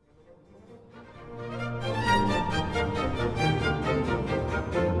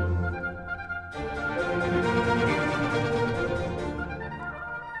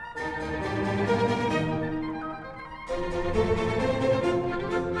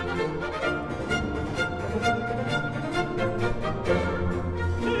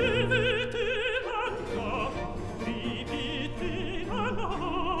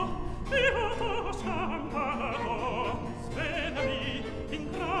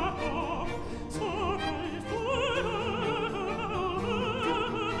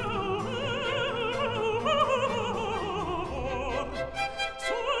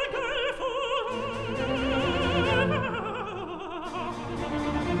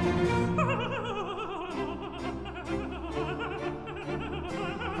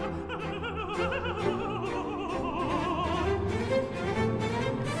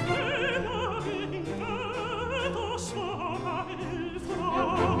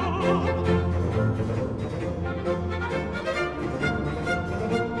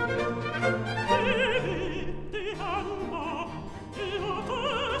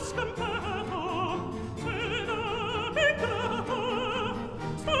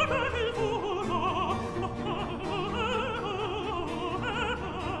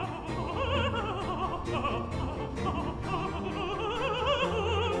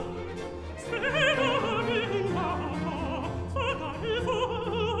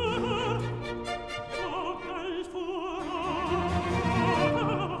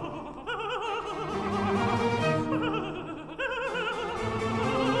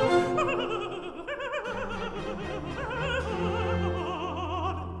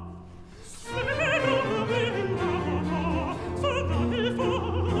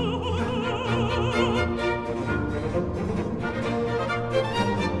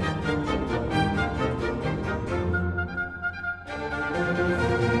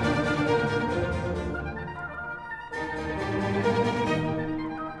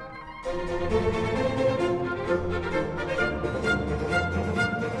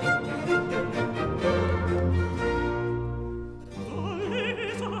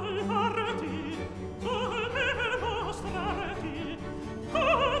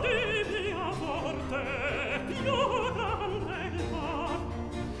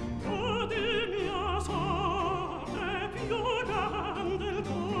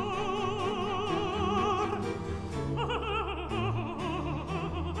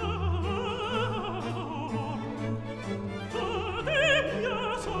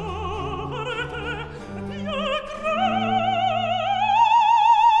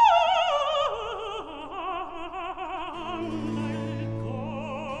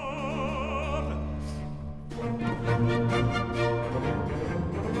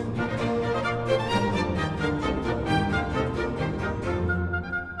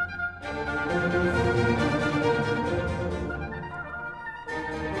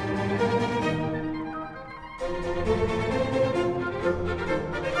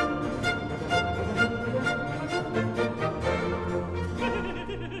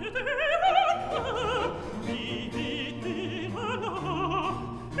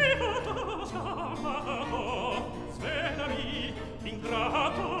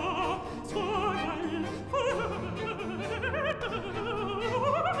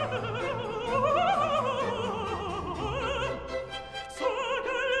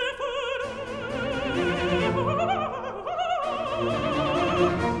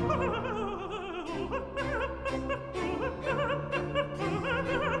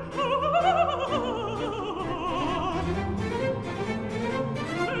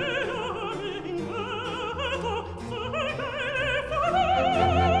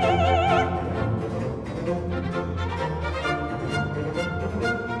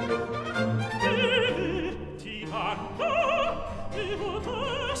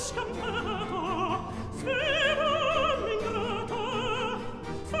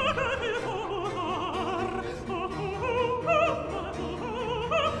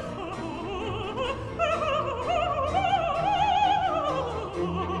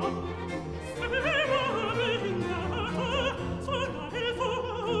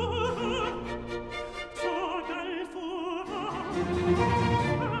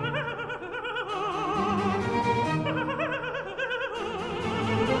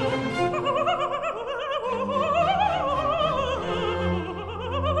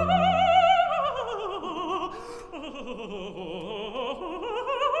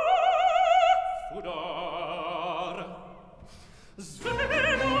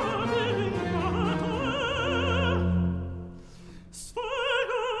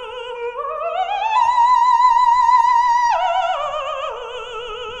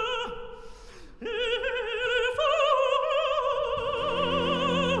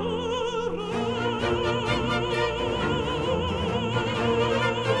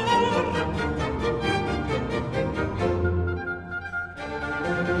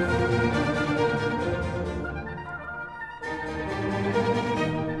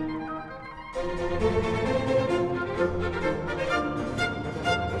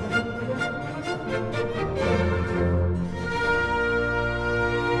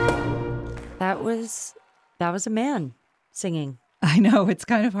 That was a man singing. I know, it's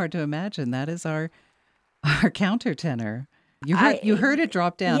kind of hard to imagine. That is our countertenor. You heard it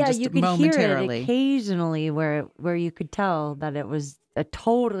drop down just you could momentarily. Hear it occasionally where you could tell that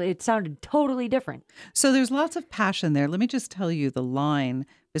it sounded totally different. So there's lots of passion there. Let me just tell you the line,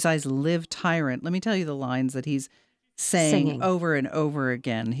 besides "Live Tyrant," let me tell you the lines that he's saying over and over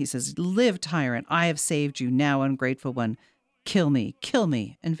again. He says, "Live tyrant, I have saved you, now ungrateful one. Kill me,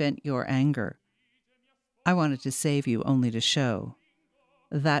 and vent your anger. I wanted to save you only to show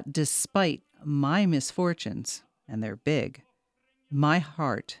that despite my misfortunes, and they're big, my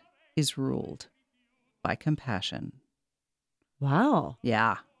heart is ruled by compassion." Wow.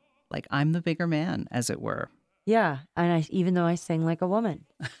 Yeah. Like I'm the bigger man, as it were. Yeah. And even though I sing like a woman.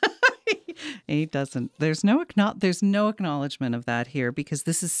 He doesn't. There's no acknowledgement of that here because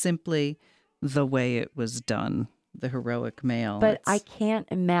this is simply the way it was done. The heroic male. But I can't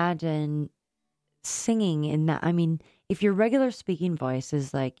imagine singing in that. I mean, if your regular speaking voice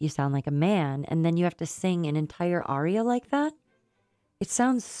is like you sound like a man and then you have to sing an entire aria like that, it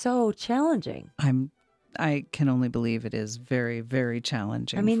sounds so challenging. I can only believe it is very, very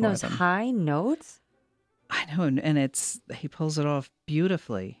challenging. I mean, for those them. high notes. I know, and he pulls it off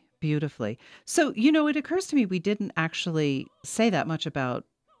beautifully. So, it occurs to me we didn't actually say that much about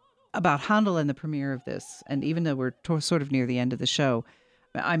Handel and the premiere of this. And even though we're sort of near the end of the show,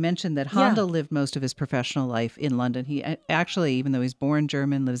 I mentioned that Handel lived most of his professional life in London. He actually, even though he's born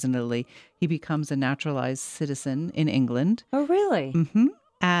German, lives in Italy, he becomes a naturalized citizen in England. Oh, really? Mm-hmm.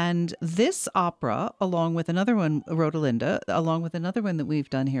 And this opera, along with another one, Rodelinda, along with another one that we've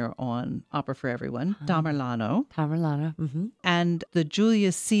done here on Opera for Everyone, Tamerlano. Mm-hmm. And the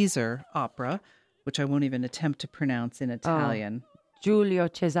Julius Caesar opera, which I won't even attempt to pronounce in Italian. Giulio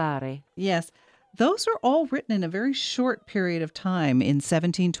Cesare. Yes. Those are all written in a very short period of time in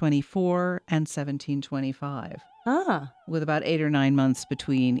 1724 and 1725. With about 8 or 9 months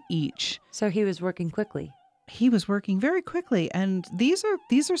between each. So he was working quickly. He was working very quickly, and these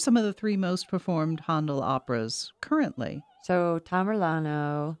are some of the 3 most performed Handel operas currently. So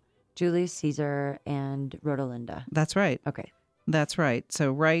Tamerlano, Julius Caesar, and Rodelinda. That's right. Okay. That's right.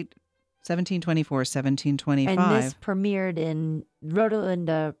 So 1724, 1725. And this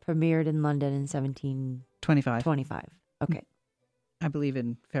Rodelinda premiered in London in 1725. Okay. I believe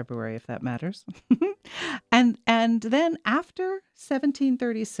in February, if that matters. and then after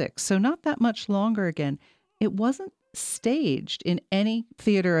 1736, so not that much longer again, it wasn't staged in any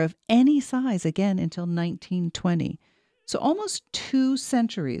theater of any size again until 1920. So almost 2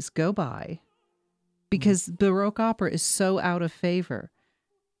 centuries go by because Baroque opera is so out of favor.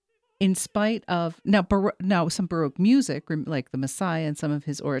 In spite of, now some Baroque music, like the Messiah and some of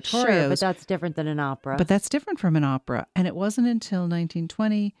his oratorios. Sure, but that's different than an opera. But that's different from an opera. And it wasn't until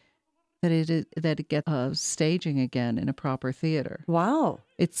 1920 that it gets staging again in a proper theater. Wow.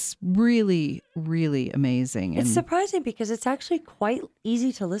 It's really, really amazing. It's and surprising because it's actually quite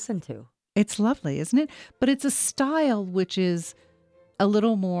easy to listen to. it's lovely, isn't it? But it's a style which is a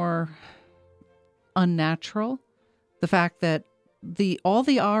little more unnatural. The fact that all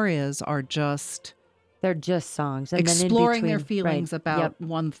the arias are just They're just songs. And exploring then their feelings about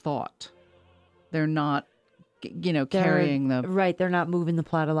one thought. They're not, carrying the... Right. They're not moving the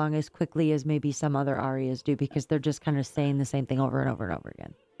plot along as quickly as maybe some other arias do because they're just kind of saying the same thing over and over and over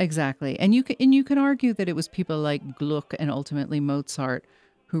again. Exactly. And you can argue that it was people like Gluck and ultimately Mozart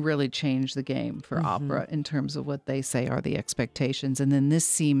who really changed the game for opera in terms of what they say are the expectations. And then this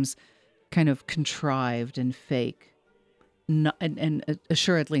seems kind of contrived and fake, and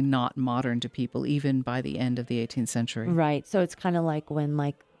assuredly not modern to people, even by the end of the 18th century. Right. So it's kind of like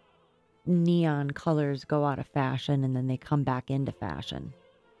when neon colors go out of fashion and then they come back into fashion.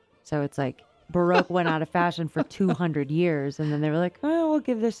 So it's like Baroque went out of fashion for 200 years and then they were like, oh, we'll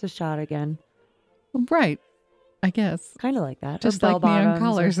give this a shot again. Right. I guess. Kind of like that. Just like neon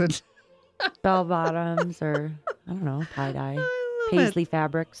colors. Bell bottoms or, I don't know, tie-dye. Paisley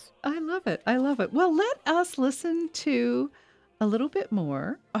fabrics. I love it. I love it. Well, let us listen to a little bit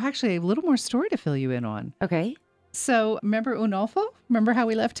more. Actually, a little more story to fill you in on. Okay. So remember Unolfo? Remember how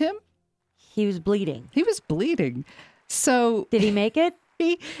we left him? He was bleeding. He was bleeding. So did he make it?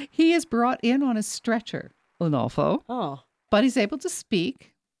 He is brought in on a stretcher, Unolfo. Oh. But he's able to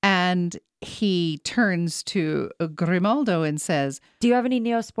speak, and he turns to Grimaldo and says, do you have any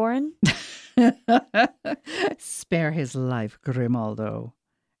Neosporin? Spare his life, Grimaldo.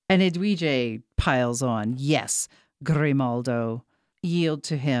 And Edwige piles on, yes, Grimaldo, yield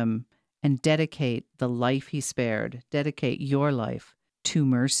to him and dedicate the life he spared, dedicate your life to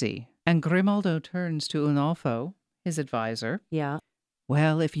mercy. And Grimaldo turns to Unolfo, his advisor. Yeah.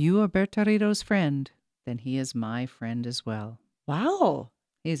 Well, if you are Bertarito's friend, then he is my friend as well. Wow.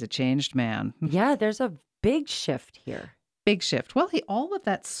 He's a changed man. Yeah, there's a big shift here. Big shift. Well, all of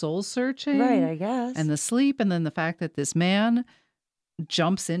that soul searching. Right, I guess. And the sleep, and then the fact that this man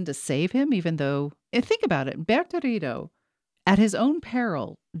jumps in to save him, even though, think about it, Bertarito, at his own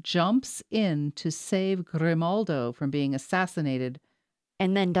peril, jumps in to save Grimaldo from being assassinated.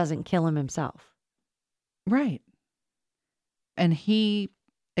 And then doesn't kill him himself. Right. And he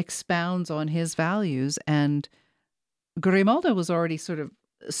expounds on his values, and Grimaldo was already sort of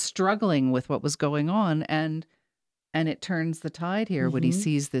struggling with what was going on, and it turns the tide here when he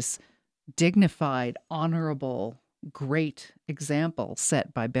sees this dignified, honorable, great example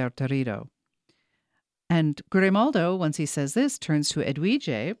set by Bertarito. And Grimaldo, once he says this, turns to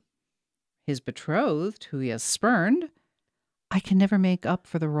Edwige, his betrothed, who he has spurned. I can never make up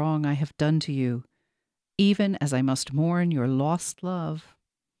for the wrong I have done to you. Even as I must mourn your lost love,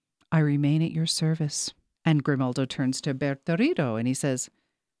 I remain at your service. And Grimaldo turns to Bertarito and he says,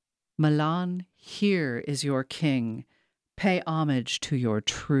 Milan, here is your king. Pay homage to your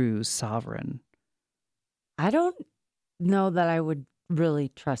true sovereign. I don't know that I would really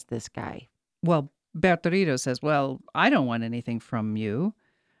trust this guy. Well, Bertarito says, well, I don't want anything from you.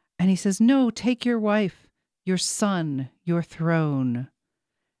 And he says, no, take your wife, your son, your throne.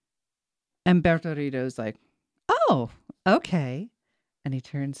 And Bertarito's like, oh, okay. And he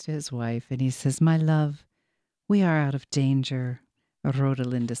turns to his wife and he says, my love, we are out of danger.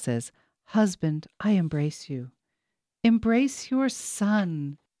 Rodelinda says, husband, I embrace you. Embrace your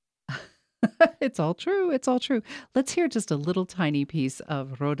son. It's all true. It's all true. Let's hear just a little tiny piece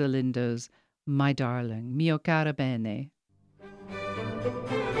of Rodelindo's My Darling, Mio Cara Bene.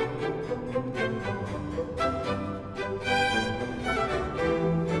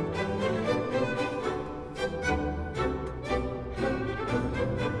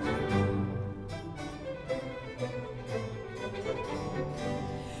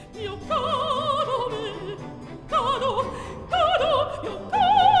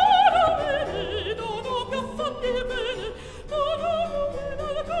 No, no, no, no, no, no, no,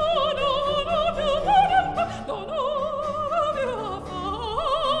 no, no, no, no, no, no, no, no, no,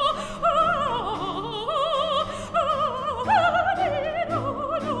 no,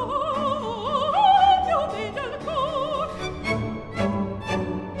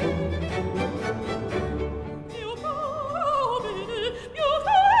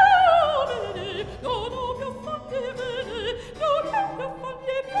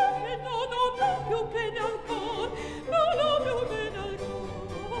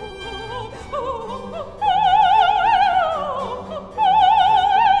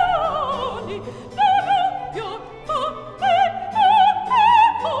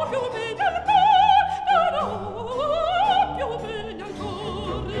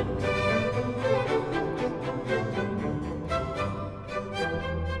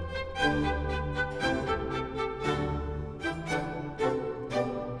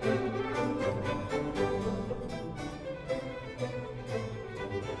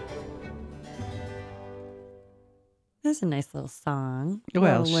 That's a nice little song.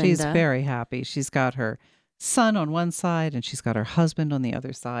 Well, Little she's Linda. very happy. She's got her son on one side and she's got her husband on the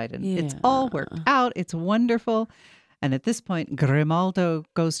other side. And it's all worked out. It's wonderful. And at this point, Grimaldo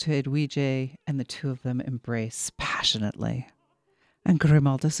goes to Edwige and the two of them embrace passionately. And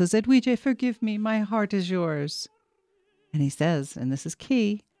Grimaldo says, Edwige, forgive me. My heart is yours. And he says, and this is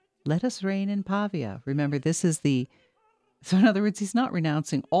key, let us reign in Pavia. Remember, so in other words, he's not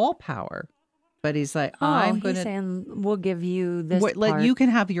renouncing all power, but he's like, he's saying, we'll give you this part. You can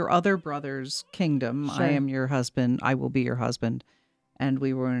have your other brother's kingdom. Sure. I am your husband. I will be your husband. And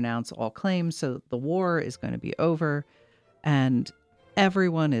we will renounce all claims. So the war is going to be over. And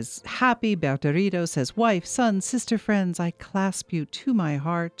everyone is happy. Bertorito says, wife, son, sister, friends, I clasp you to my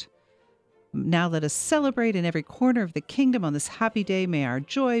heart. Now let us celebrate in every corner of the kingdom on this happy day. May our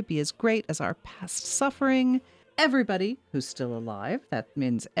joy be as great as our past suffering. Everybody who's still alive, that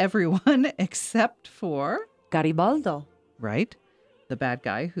means everyone except for Garibaldo. Right, the bad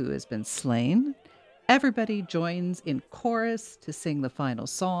guy who has been slain. Everybody joins in chorus to sing the final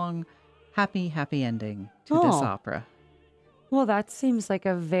song. Happy, happy ending to this opera. Well, that seems like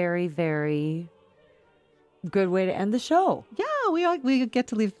a very, very good way to end the show. Yeah, we get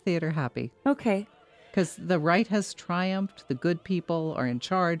to leave the theater happy. Okay. Because the right has triumphed. The good people are in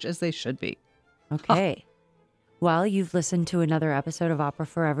charge, as they should be. Okay. Well, you've listened to another episode of Opera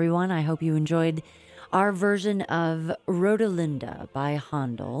for Everyone. I hope you enjoyed our version of Rodelinda by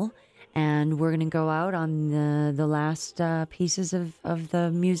Handel. And we're going to go out on the last pieces of the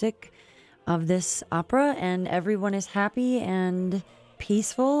music of this opera. And everyone is happy and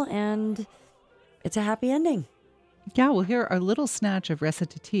peaceful. And it's a happy ending. Yeah, we'll hear a little snatch of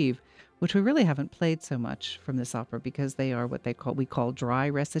recitative, which we really haven't played so much from this opera because they are what we call dry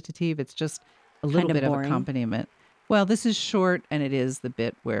recitative. It's just a little bit of accompaniment. Well, this is short, and it is the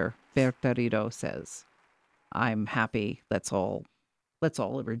bit where Bertorito says, I'm happy. Let's all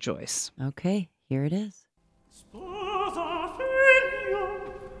rejoice. Okay, here it is. Sposa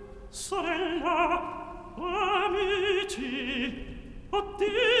figlio, sorella, amici,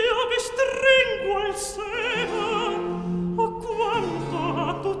 oddio vi stringo al seno, o quanto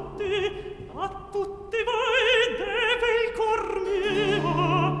a tutti voi deve il cor mio.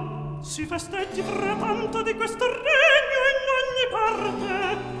 Si festeggi fra tanto di questo regno in ogni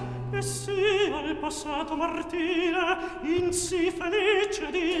parte, e sia il passato Martire in sì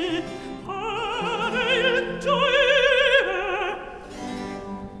felice di fare il gioire.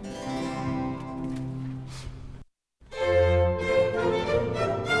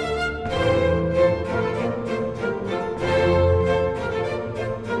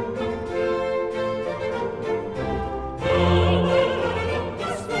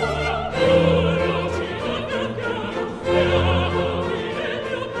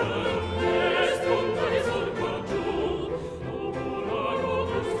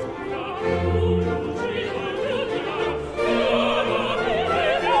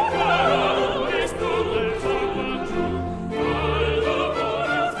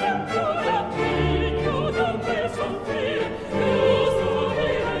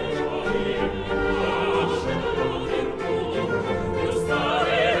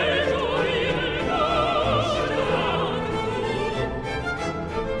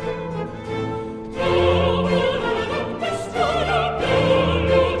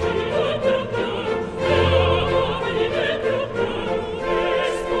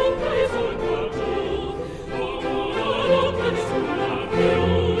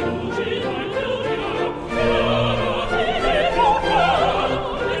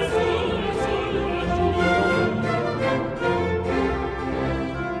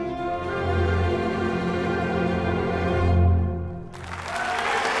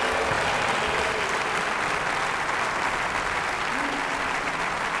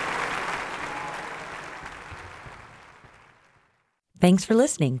 Thanks for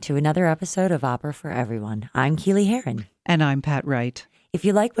listening to another episode of Opera for Everyone. I'm Keely Heron. And I'm Pat Wright. If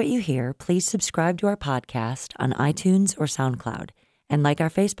you like what you hear, please subscribe to our podcast on iTunes or SoundCloud, and like our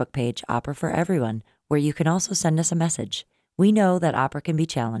Facebook page, Opera for Everyone, where you can also send us a message. We know that opera can be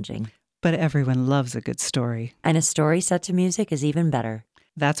challenging. But everyone loves a good story. And a story set to music is even better.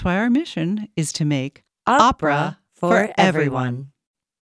 That's why our mission is to make Opera for everyone.